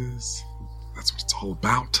 faces. That's what it's all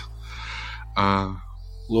about.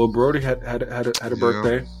 Little Brody had a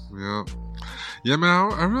birthday. Yeah,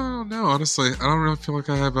 man. I really don't know. Honestly, I don't really feel like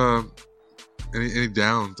I have any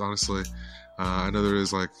downs. Honestly, I know there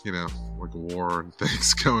is like a war and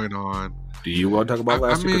things going on. Do you want to talk about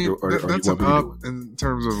last week? Or that's an up in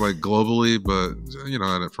terms of like globally, but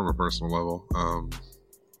from a personal level.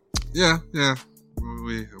 Yeah,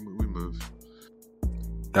 we move.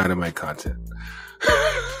 Dynamite content.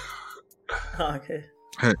 Okay.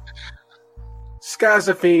 Hey.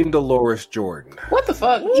 Skyzophine Dolores Jordan. What the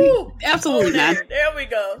fuck? Absolutely not. There we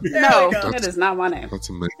go. No, that is not my name. That's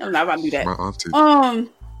amazing. I'm not about to do that. My auntie.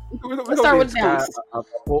 Let's start with downs. A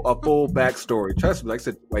full backstory. Trust me, like I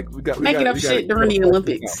said, we got making up shit during the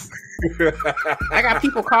Olympics. I got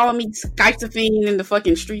people calling me Skyzophine in the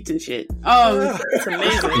fucking streets and shit. It's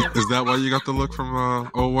amazing. Is that why you got the look from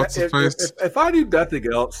what's the face? If I knew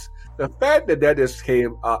nothing else, the fact that just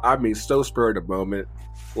came, so spur of the moment.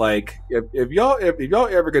 Like if y'all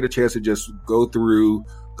ever get a chance to just go through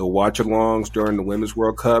the watch-alongs during the Women's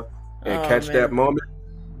World Cup and catch that moment,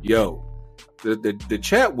 the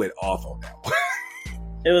chat went off on that one.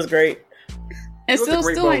 It was great. And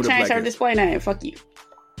still ain't changed her display name. Fuck you.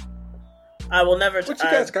 I will never.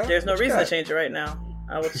 There's no reason to change it right now.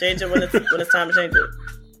 I will change it when it's time to change it.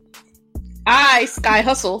 I Sky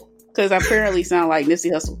Hustle because I apparently sound like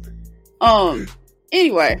Nipsey Hussle.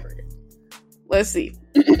 Anyway, let's see.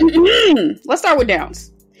 Let's start with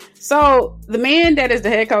downs. So the man that is the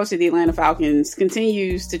head coach of the Atlanta Falcons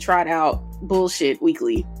continues to trot out bullshit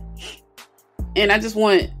weekly, and I just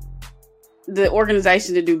want the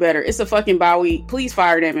organization to do better. It's a fucking bye week. Please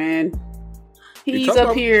fire that man. He's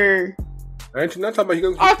up here. Ain't you not talking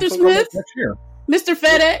about Arthur Smith, Mr.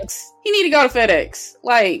 FedEx? He need to go to FedEx.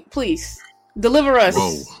 Like, please deliver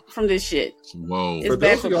us from this shit. Whoa! It's for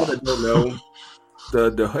bad those of y'all that don't know.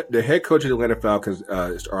 The head coach of the Atlanta Falcons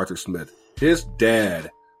is Arthur Smith. His dad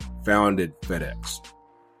founded FedEx,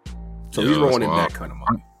 so he's rolling in that kind of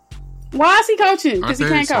money. Why is he coaching? Because he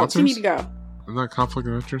can't coach. He need to go. Isn't that conflict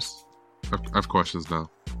of interest? I have questions now.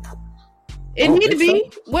 It need to be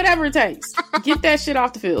whatever it takes. Get that shit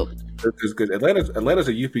off the field. Because Atlanta's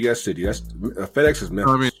a UPS city. That's FedEx is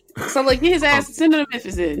Memphis. So get his ass. Send him to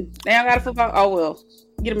Memphis. In they don't got a football. Oh well.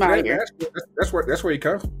 Get him out of here. That's where he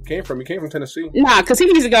came from. He came from Tennessee. Nah, because he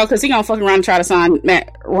needs to go because he gonna fucking around and try to sign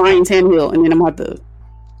Ryan Tannehill, and then I'm about to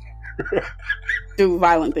do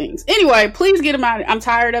violent things. Anyway, please get him out. I'm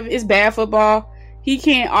tired of it. It's bad football. He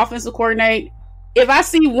can't offensive coordinate. If I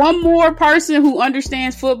see one more person who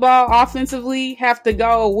understands football offensively have to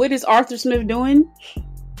go, what is Arthur Smith doing?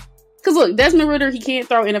 Because look, Desmond Ridder, he can't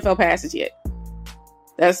throw NFL passes yet.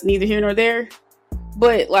 That's neither here nor there.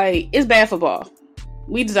 But it's bad football.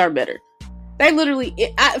 We deserve better. They literally,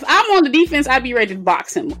 if I'm on the defense, I'd be ready to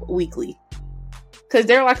box him weekly. Because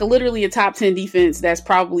they're literally a top 10 defense that's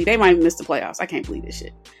probably, they might miss the playoffs. I can't believe this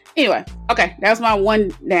shit. Anyway, okay, that's my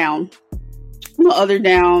one down. My other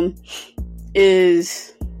down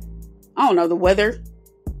is, I don't know, the weather.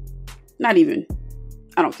 Not even.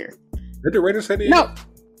 I don't care. Did it rain in San Diego? No.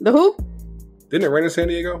 The who? Didn't it rain in San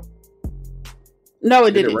Diego? No,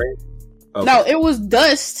 it didn't. Okay. No, it was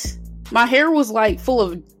dust. My hair was full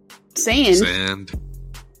of sand.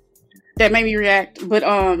 That made me react. But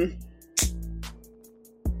oh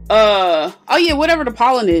yeah, whatever the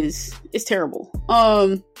pollen is, it's terrible.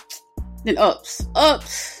 Then ups.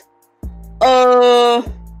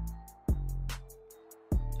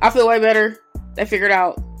 I feel way better. They figured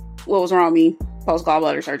out what was wrong with me post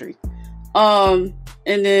gallbladder surgery. And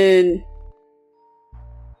then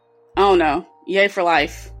I don't know. Yay for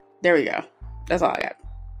life. There we go. That's all I got.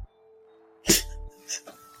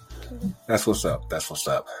 That's what's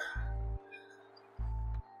up.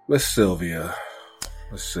 Miss Sylvia.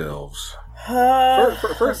 Miss Silves.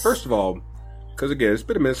 First of all, because again, it's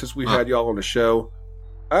been a minute since we had y'all on the show.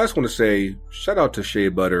 I just want to say shout out to Shea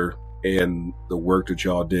Butter and the work that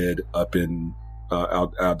y'all did up in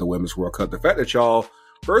out the Women's World Cup. The fact that y'all,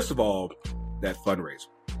 first of all, that fundraiser.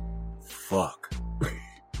 Fuck.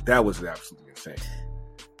 That was absolutely insane.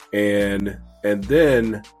 And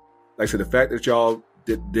then, like I said, the fact that y'all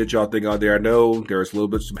did y'all thing out there, I know there's a little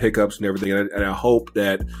bit some hiccups and everything, and I hope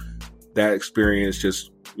that experience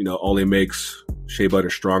just, only makes Shea Butter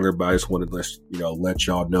stronger. But I just wanted to let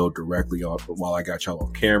y'all know directly while I got y'all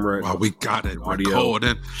on camera. Well, we got it audio.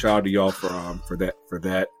 Shout out to y'all for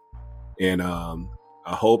that. And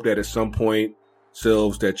I hope that at some point,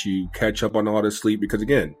 Silves, that you catch up on all this sleep, because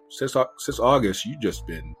again, since August, you just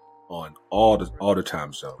been on all the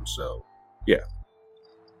time zones. So yeah,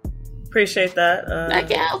 appreciate that. Thank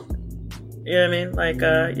you. You know what I mean? Like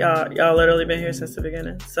y'all literally been here since the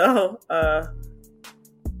beginning. So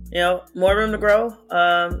more room to grow.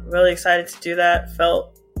 Really excited to do that.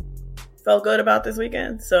 Felt good about this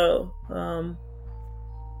weekend. So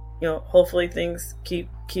hopefully things keep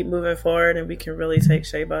moving forward and we can really take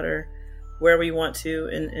Shea Butter where we want to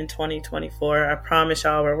in 2024. I promise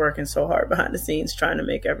y'all we're working so hard behind the scenes trying to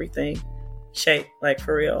make everything Shea, like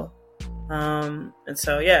for real. And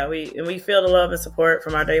so yeah, we feel the love and support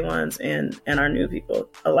from our day ones and our new people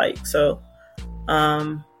alike. So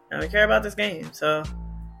and we care about this game. So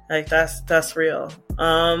like that's real. 2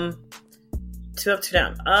 up, 2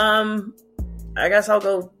 down. I guess I'll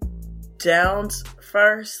go downs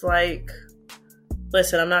first. Like,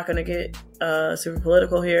 listen, I'm not gonna get super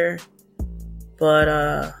political here,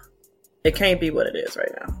 but it can't be what it is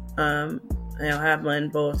right now. Happening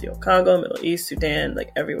both Congo, Middle East, Sudan,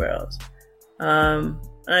 like everywhere else. And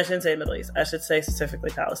I shouldn't say Middle East. I should say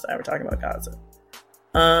specifically Palestine. We're talking about Gaza.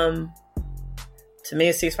 To me,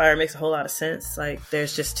 a ceasefire makes a whole lot of sense. Like,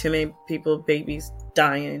 there's just too many people, babies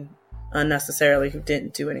dying unnecessarily who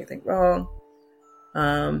didn't do anything wrong.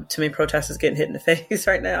 Too many protesters getting hit in the face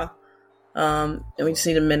right now. And we just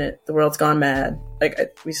need a minute. The world's gone mad.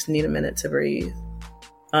 We just need a minute to breathe.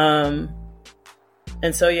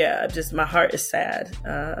 And so, yeah, my heart is sad.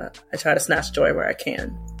 I try to snatch joy where I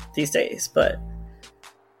can these days, but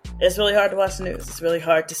it's really hard to watch the news. It's really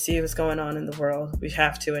hard to see what's going on in the world. We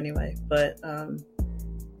have to anyway, but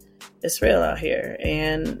it's real out here,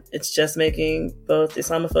 and it's just making both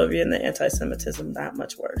Islamophobia and the anti-Semitism that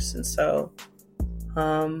much worse. And so,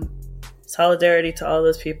 solidarity to all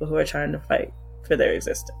those people who are trying to fight for their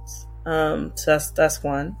existence. So that's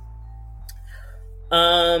one.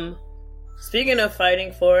 Speaking of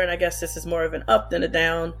fighting for, and I guess this is more of an up than a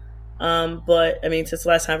down, but I mean, since the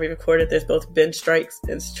last time we recorded, there's both been strikes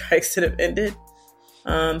and strikes that have ended.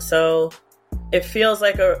 So it feels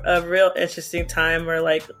like a real interesting time where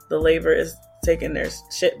like the labor is taking their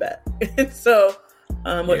shit back. And so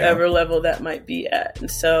whatever level that might be at. And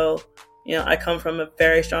so, I come from a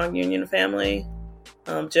very strong union family,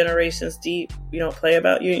 generations deep. We don't play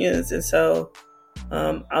about unions. And so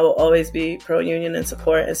I will always be pro-union and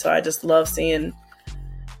support. And so I just love seeing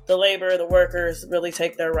the labor, the workers really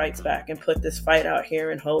take their rights back and put this fight out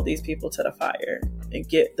here and hold these people to the fire and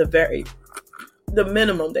get the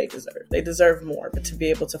minimum they deserve. They deserve more, but to be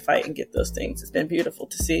able to fight and get those things, it's been beautiful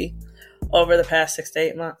to see over the past 6 to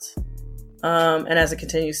 8 months. And as it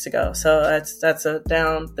continues to go. So that's a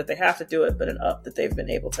down that they have to do it, but an up that they've been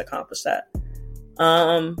able to accomplish that.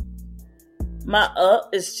 My up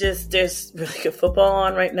is just there's really good football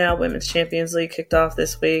on right now. Women's Champions League kicked off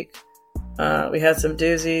this week. We had some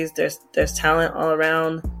doozies. There's talent all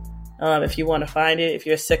around. If you want to find it, if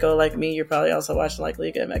you're a sicko like me, you're probably also watching like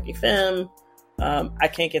Liga Meki Fem. I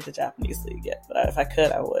can't get the Japanese league yet, but if I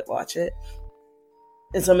could, I would watch it.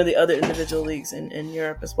 And some of the other individual leagues in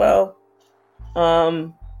Europe as well.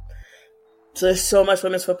 So there's so much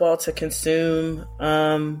women's football to consume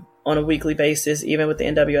on a weekly basis, even with the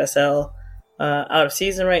NWSL out of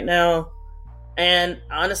season right now. And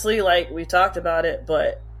honestly, like we talked about it,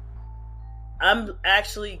 but I'm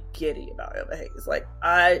actually giddy about Emma Hayes. Like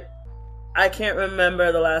I can't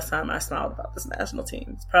remember the last time I smiled about this national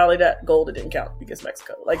team. It's probably that goal that didn't count against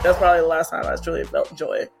Mexico. Like that's probably the last time I truly felt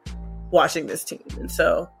joy watching this team. And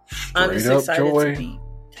so I'm just excited to be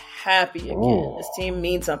happy again. Ooh. This team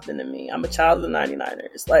means something to me. I'm a child of the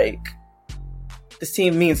 99ers. Like this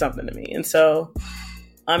team means something to me. And so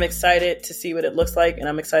I'm excited to see what it looks like. And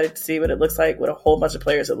I'm excited to see what it looks like with a whole bunch of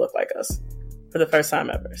players that look like us for the first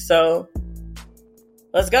time ever. So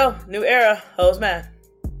let's go. New era. Hoes mad.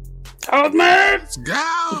 Hoes mad. Let's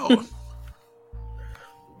go.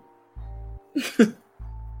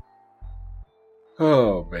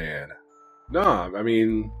 Oh man. No, I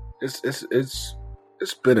mean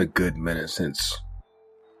it's been a good minute since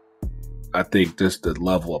I think just the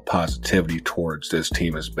level of positivity towards this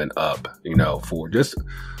team has been up, for just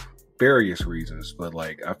various reasons. But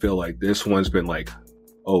like, I feel like this one's been like,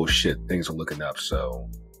 oh shit, things are looking up. So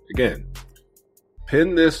again,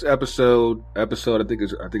 pin this episode. I think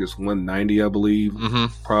it's 190, I believe.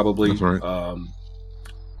 Probably. That's right.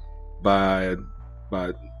 By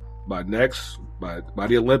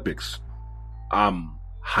the Olympics, I'm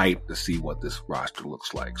hyped to see what this roster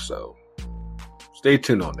looks like. So stay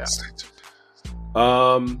tuned on that.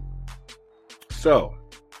 So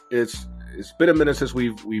it's been a minute since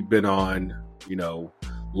we've been on. You know,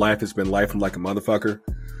 life has been life like a motherfucker.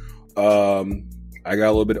 I got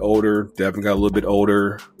a little bit older. Devin got a little bit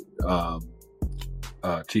older.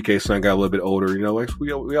 TK's son got a little bit older. You know, like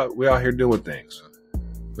we out here doing things.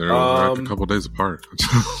 They're a couple days apart.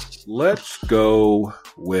 Let's go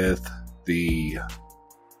with the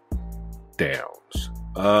downs.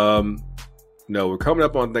 No, we're coming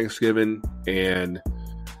up on Thanksgiving, and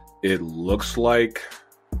it looks like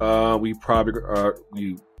we're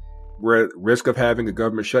at risk of having a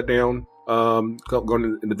government shutdown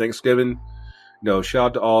going into Thanksgiving. Shout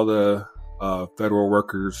out to all the federal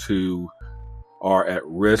workers who are at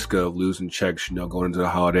risk of losing checks, going into the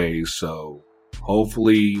holidays. So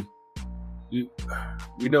hopefully, we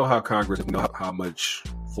know how Congress, we know how much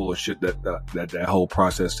full of shit that whole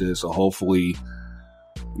process is. So hopefully,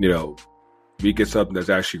 we get something that's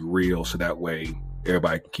actually real, so that way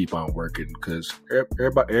everybody can keep on working, because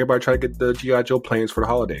everybody try to get the G.I. Joe planes for the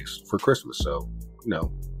holidays, for Christmas. So,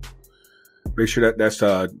 make sure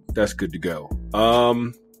that's good to go.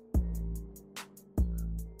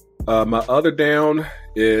 My other down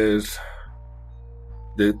is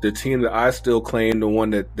the team that I still claim, the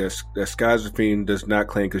one that Skyzophine does not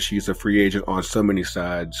claim because she's a free agent on so many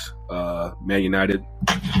sides. Man United.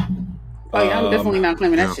 Oh yeah, I'm definitely not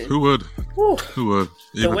claiming that shit. Who would? Whew. Who would?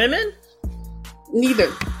 The women? Neither.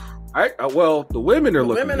 Well, the women are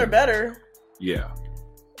looking. Women are better. Yeah,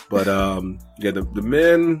 but the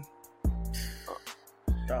men.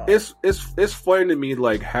 It's funny to me,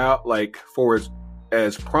 like how, like, for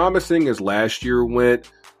as promising as last year went,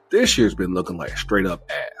 this year's been looking like straight up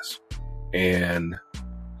ass, and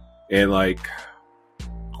like,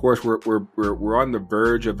 of course, we're on the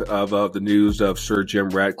verge of the news of Sir Jim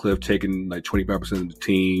Ratcliffe taking like 25% of the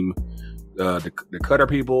team. The Qatar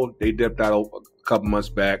people, they dipped out a couple months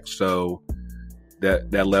back, so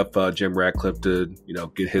that left Jim Ratcliffe to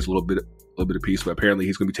get his little bit of peace. But apparently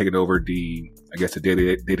he's going to be taking over the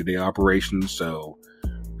day-to-day operations. So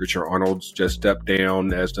Richard Arnold's just stepped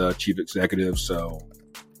down as the chief executive. So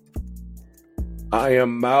I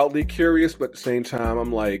am mildly curious, but at the same time,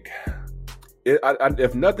 I'm like,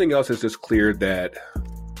 if nothing else, it's just clear that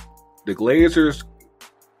the Glazers,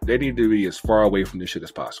 they need to be as far away from this shit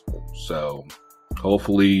as possible. So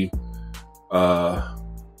hopefully,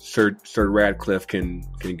 Sir Radcliffe can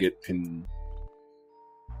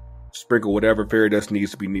sprinkle whatever fairy dust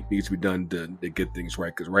needs to be done to get things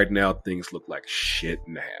right. Because right now things look like shit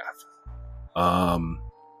in the half.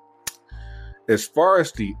 As far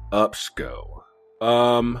as the ups go,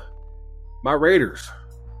 my Raiders.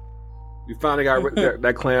 We finally got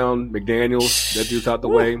that clown McDaniels. That dude's out the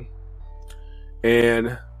way.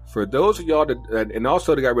 And for those of y'all and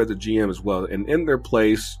also they got rid of the GM as well. And in their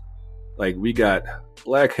place, like, we got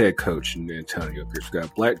black head coach in Antonio Pierce. We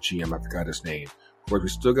got black GM. I forgot his name. Of course, we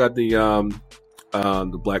still got the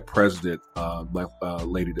black president, black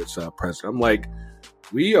lady that's president. I'm like,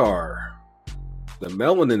 the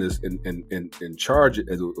melanin is in charge of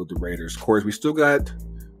the Raiders. Of course, we still got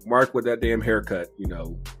Mark with that damn haircut.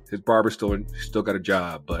 His barber still got a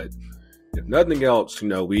job. But if nothing else,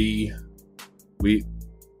 we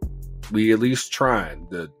at least trying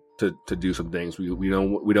to do some things. We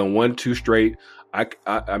don't won 2 straight.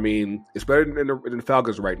 I mean, it's better than the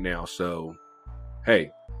Falcons right now. So,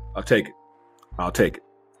 hey, I'll take it.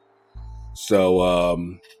 So,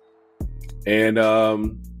 and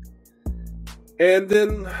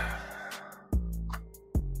then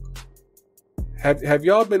have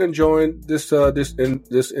y'all been enjoying this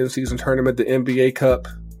in-season tournament, the NBA Cup?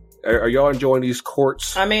 Are y'all enjoying these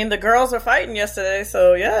courts? I mean, the girls are fighting yesterday,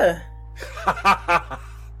 so yeah.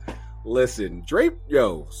 Listen, Drake,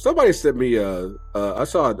 somebody sent me I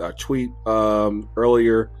saw a tweet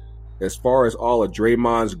earlier as far as all of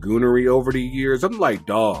Draymond's goonery over the years. I'm like,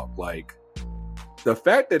 dog, like, the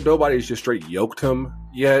fact that nobody's just straight yoked him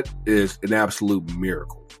yet is an absolute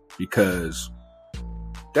miracle, because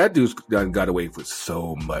that dude's got away with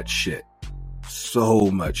so much shit.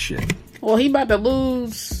 Well, he about to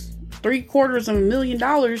lose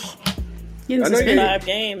 $750,000. Getting suspended 5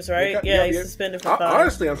 games, right? Yeah, he's suspended for 5.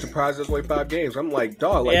 Honestly, I'm surprised there's only 5 games. I'm like,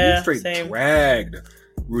 dog, like, you straight dragged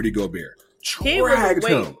Rudy Gobert. Dragged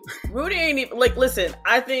him. Rudy ain't even, like, listen,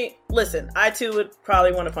 I too would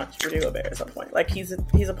probably want to punch Rudy Gobert at some point. Like, he's a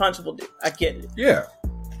punchable dude. I get it. Yeah.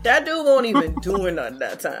 That dude won't even doing nothing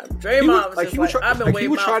that time. Draymond was just like, I've been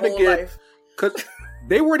waiting my whole life. Because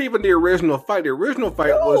they weren't even the original fight. The original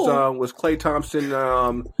fight was Klay Thompson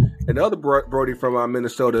and the other Brody from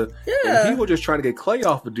Minnesota. Yeah. And he was just trying to get Klay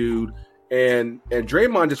off a dude. And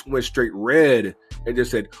Draymond just went straight red and just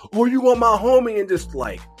said, "Oh, you want my homie?" And just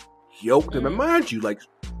like yoked him. And mind you, like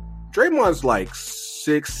Draymond's like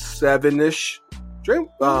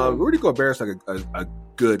 6'7" Rudy Gobert's like a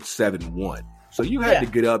good 7'1". So you had to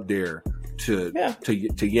get up there to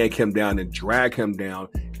yank him down and drag him down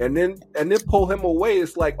and then pull him away.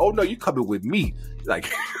 It's like, oh no, you coming with me. Like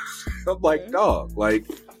I'm like, dog, like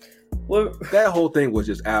that whole thing was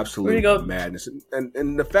just absolute madness.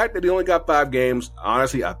 And the fact that he only got 5 games,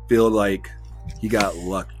 honestly, I feel like he got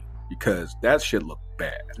lucky because that shit looked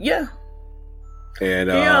bad. Yeah.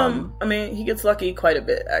 And I mean, he gets lucky quite a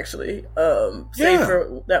bit, actually. Save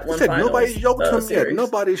for that one final. Nobody yoked him yet.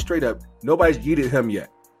 Nobody straight up. Nobody's yeeted him yet.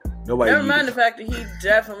 Nobody. Never mind the fact that he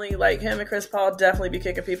definitely, like him and Chris Paul, definitely be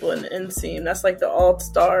kicking people in the inseam. That's like the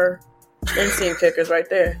all-star inseam kickers right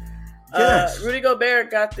there. Yes. Rudy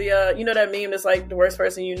Gobert got the, you know that meme that's like the worst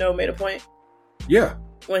person you know made a point? Yeah.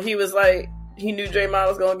 When he was like, he knew Draymond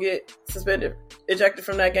was going to get ejected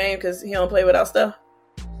from that game because he don't play without stuff.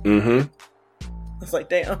 Mm-hmm. It's like,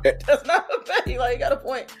 damn, that's not a bad. He like got a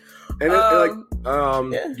point. And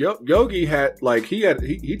Yogi had like he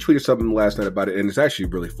tweeted something last night about it, and it's actually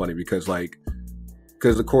really funny because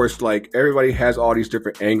of course like everybody has all these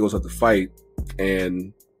different angles of the fight,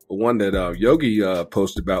 and the one that Yogi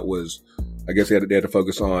posted about was, I guess they had to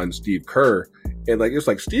focus on Steve Kerr, and like it's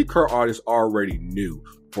like Steve Kerr artists already knew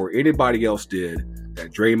before anybody else did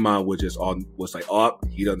that Draymond was like, oh,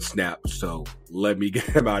 he doesn't snap, so let me get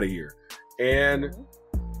him out of here. And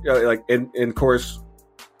and of course,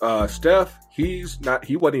 Steph, he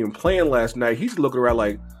wasn't even playing last night. He's looking around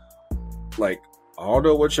like I don't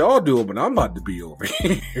know what y'all doing, but I'm about to be over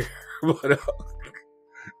here. But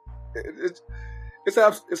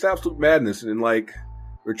it's absolute madness, and like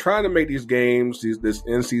we're trying to make these games, this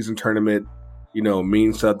in-season tournament,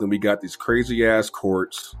 mean something. We got these crazy ass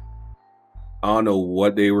courts. I don't know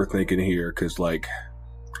what they were thinking here, because like.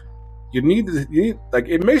 You need like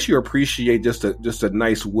it makes you appreciate just a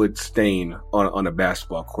nice wood stain on a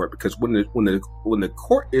basketball court, because when the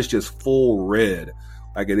court is just full red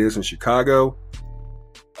like it is in Chicago,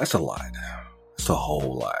 that's a lot. It's a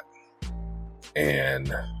whole lot,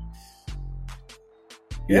 and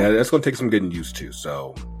that's going to take some getting used to.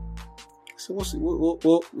 So we'll see.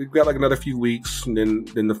 We've got like another few weeks, and then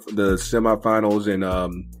the semifinals and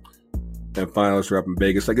finals are up in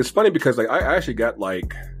Vegas. Like it's funny because like I actually got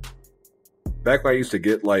like. Back when I used to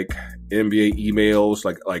get like NBA emails,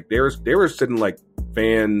 like they were sitting like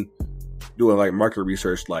doing like market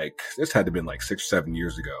research, like this had to have been like 6 or 7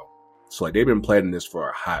 years ago. So like they've been planning this for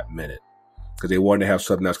a hot minute because they wanted to have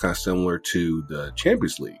something that's kind of similar to the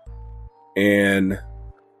Champions League. And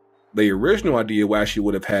the original idea actually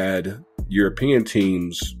would have had European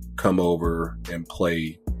teams come over and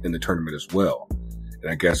play in the tournament as well.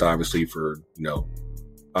 And I guess obviously for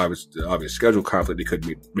obvious schedule conflict, they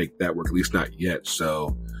couldn't make that work, at least not yet.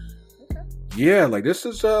 So yeah, like this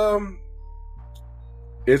is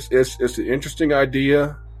it's an interesting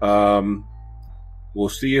idea. We'll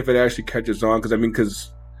see if it actually catches on,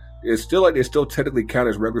 because it's still like they still technically count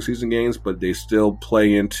as regular season games, but they still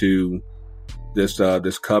play into this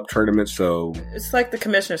cup tournament. So it's like the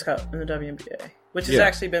Commissioner's Cup in the WNBA, which has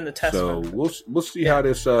actually been the test. So we'll see how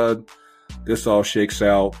this all shakes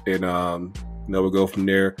out, and we'll go from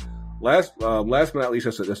there. Last but not least,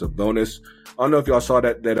 that's a bonus. I don't know if y'all saw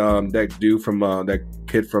that dude from that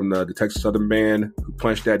kid from the Texas Southern Band who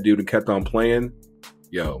punched that dude and kept on playing.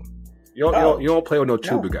 Yo, you don't play with no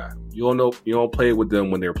tuba guy. You don't play with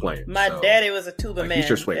them when they're playing. My daddy was a tuba man. He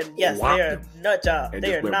just went, yes, they're a nut job.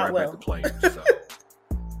 They are not well. Playing, so.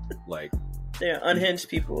 Like they're unhinged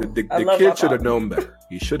people. The kid should have known better.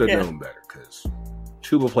 He should have known better, because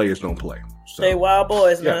tuba players don't play. So, they wild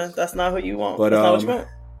boys, man. That's not who you want. But that's not what you want.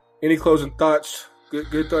 Any closing thoughts?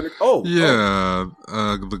 Good thunder.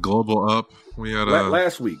 The global up. We had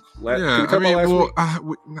last week.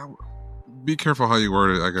 Be careful how you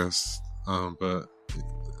word it, I guess. But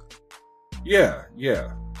yeah.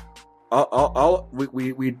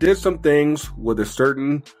 We did some things with a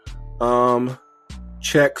certain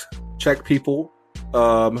Czech people.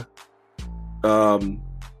 I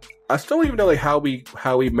still don't even know like how we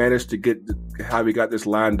managed to how we got this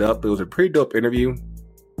lined up. It was a pretty dope interview.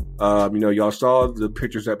 Y'all saw the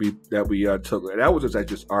pictures that we took. And that was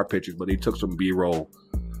just our pictures, but they took some B-roll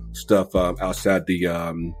stuff outside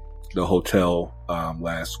the hotel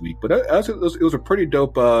last week. But it was a pretty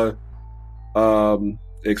dope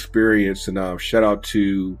experience. And shout out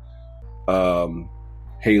to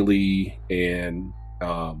Haley and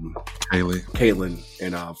Caitlin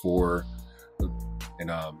and for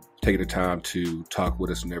taking the time to talk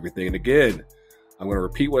with us and everything. And again, I'm going to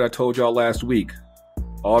repeat what I told y'all last week.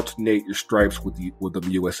 Alternate your stripes with the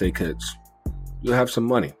USA kits. You'll have some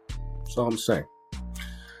money. That's all I'm saying.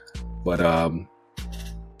 But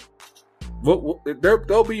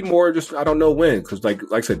there'll be more. Just I don't know when, because like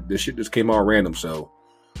I said, this shit just came all random. So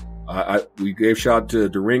we gave shout to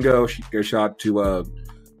Durango. She gave shout to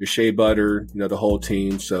the Shea Butter. The whole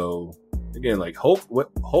team. So again, like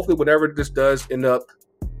hopefully whatever this does end up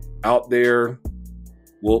out there,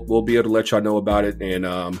 we'll be able to let y'all know about it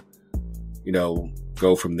and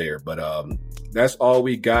go from there. But that's all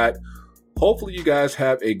we got. Hopefully you guys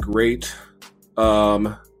have a great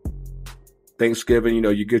Thanksgiving.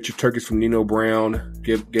 You get your turkeys from Nino Brown,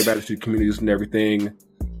 give back to the communities and everything.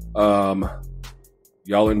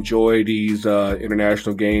 Y'all enjoy these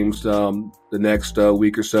international games the next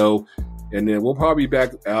week or so, and then we'll probably be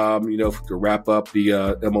back to wrap up the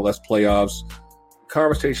MLS playoffs.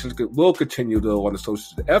 Conversations will continue though on the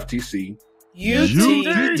socials. The FTC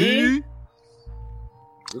UTD.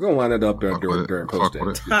 We're gonna line it up during post day.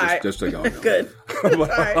 Just so y'all know. Good. All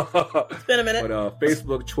right. It's been a minute. But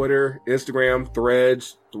Facebook, Twitter, Instagram,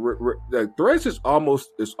 Threads. Threads is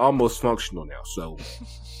almost functional now. So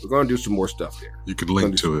we're gonna do some more stuff there. You could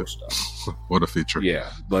link to it. What a feature. Yeah.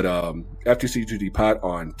 But FTC UTD Pod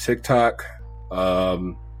on TikTok.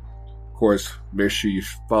 Of course, make sure you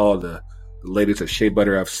follow the latest at Shea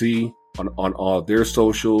Butter FC on all their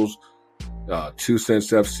socials. 2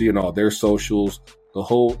 Cents FC and all their socials. The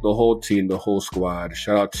whole team, the whole squad.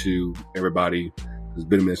 Shout out to everybody. It's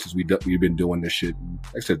been a minute since we've been doing this shit.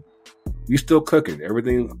 Like I said, we still cooking.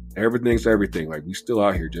 Everything's everything. Like we still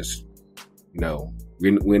out here just, we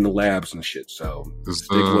in the labs and shit. So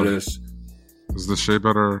stick with us. Is the Shea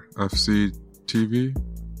Butter FC TV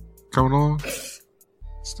coming on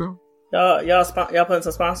still? Y'all putting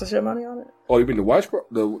some sponsorship money on it? Oh, you mean the watch?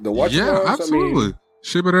 The watch? Yeah, absolutely.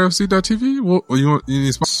 SheaButterFC.tv. What you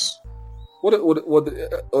need sponsors? What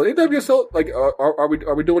AWSL, like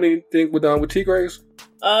are we doing anything with Tigres?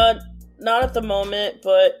 Not at the moment,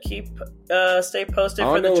 but stay posted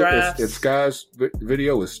for the draft. If Sky's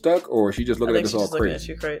video is stuck, or she just looking at this all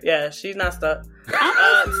crazy. Yeah, she's not stuck.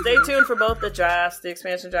 Stay tuned for both the drafts. The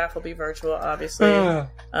expansion draft will be virtual, obviously.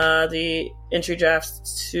 The entry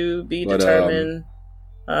drafts to be determined,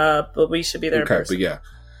 but we should be there in person. But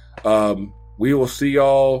yeah, we will see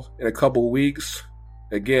y'all in a couple of weeks.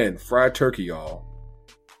 Again, fried turkey, y'all.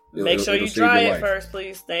 Make sure you dry it first,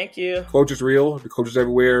 please. Thank you. Coach is real. The coach is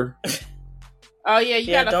everywhere. Oh yeah,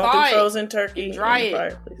 you gotta don't thaw do frozen turkey. Dry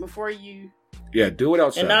it before you. Yeah, do it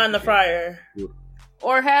outside and not in the fryer.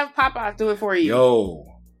 Or have Popeyes do it for you. Yo,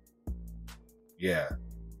 yeah,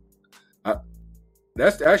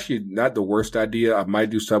 that's actually not the worst idea. I might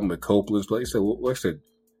do something with Copeland's, but like I said,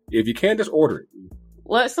 if you can, just order it.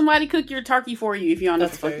 Let somebody cook your turkey for you if you don't know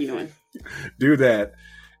what the fuck you're doing. Do that.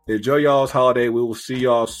 Enjoy y'all's holiday. We will see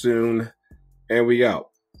y'all soon. And we out.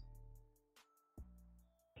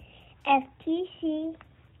 FTC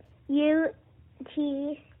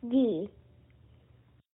UTD.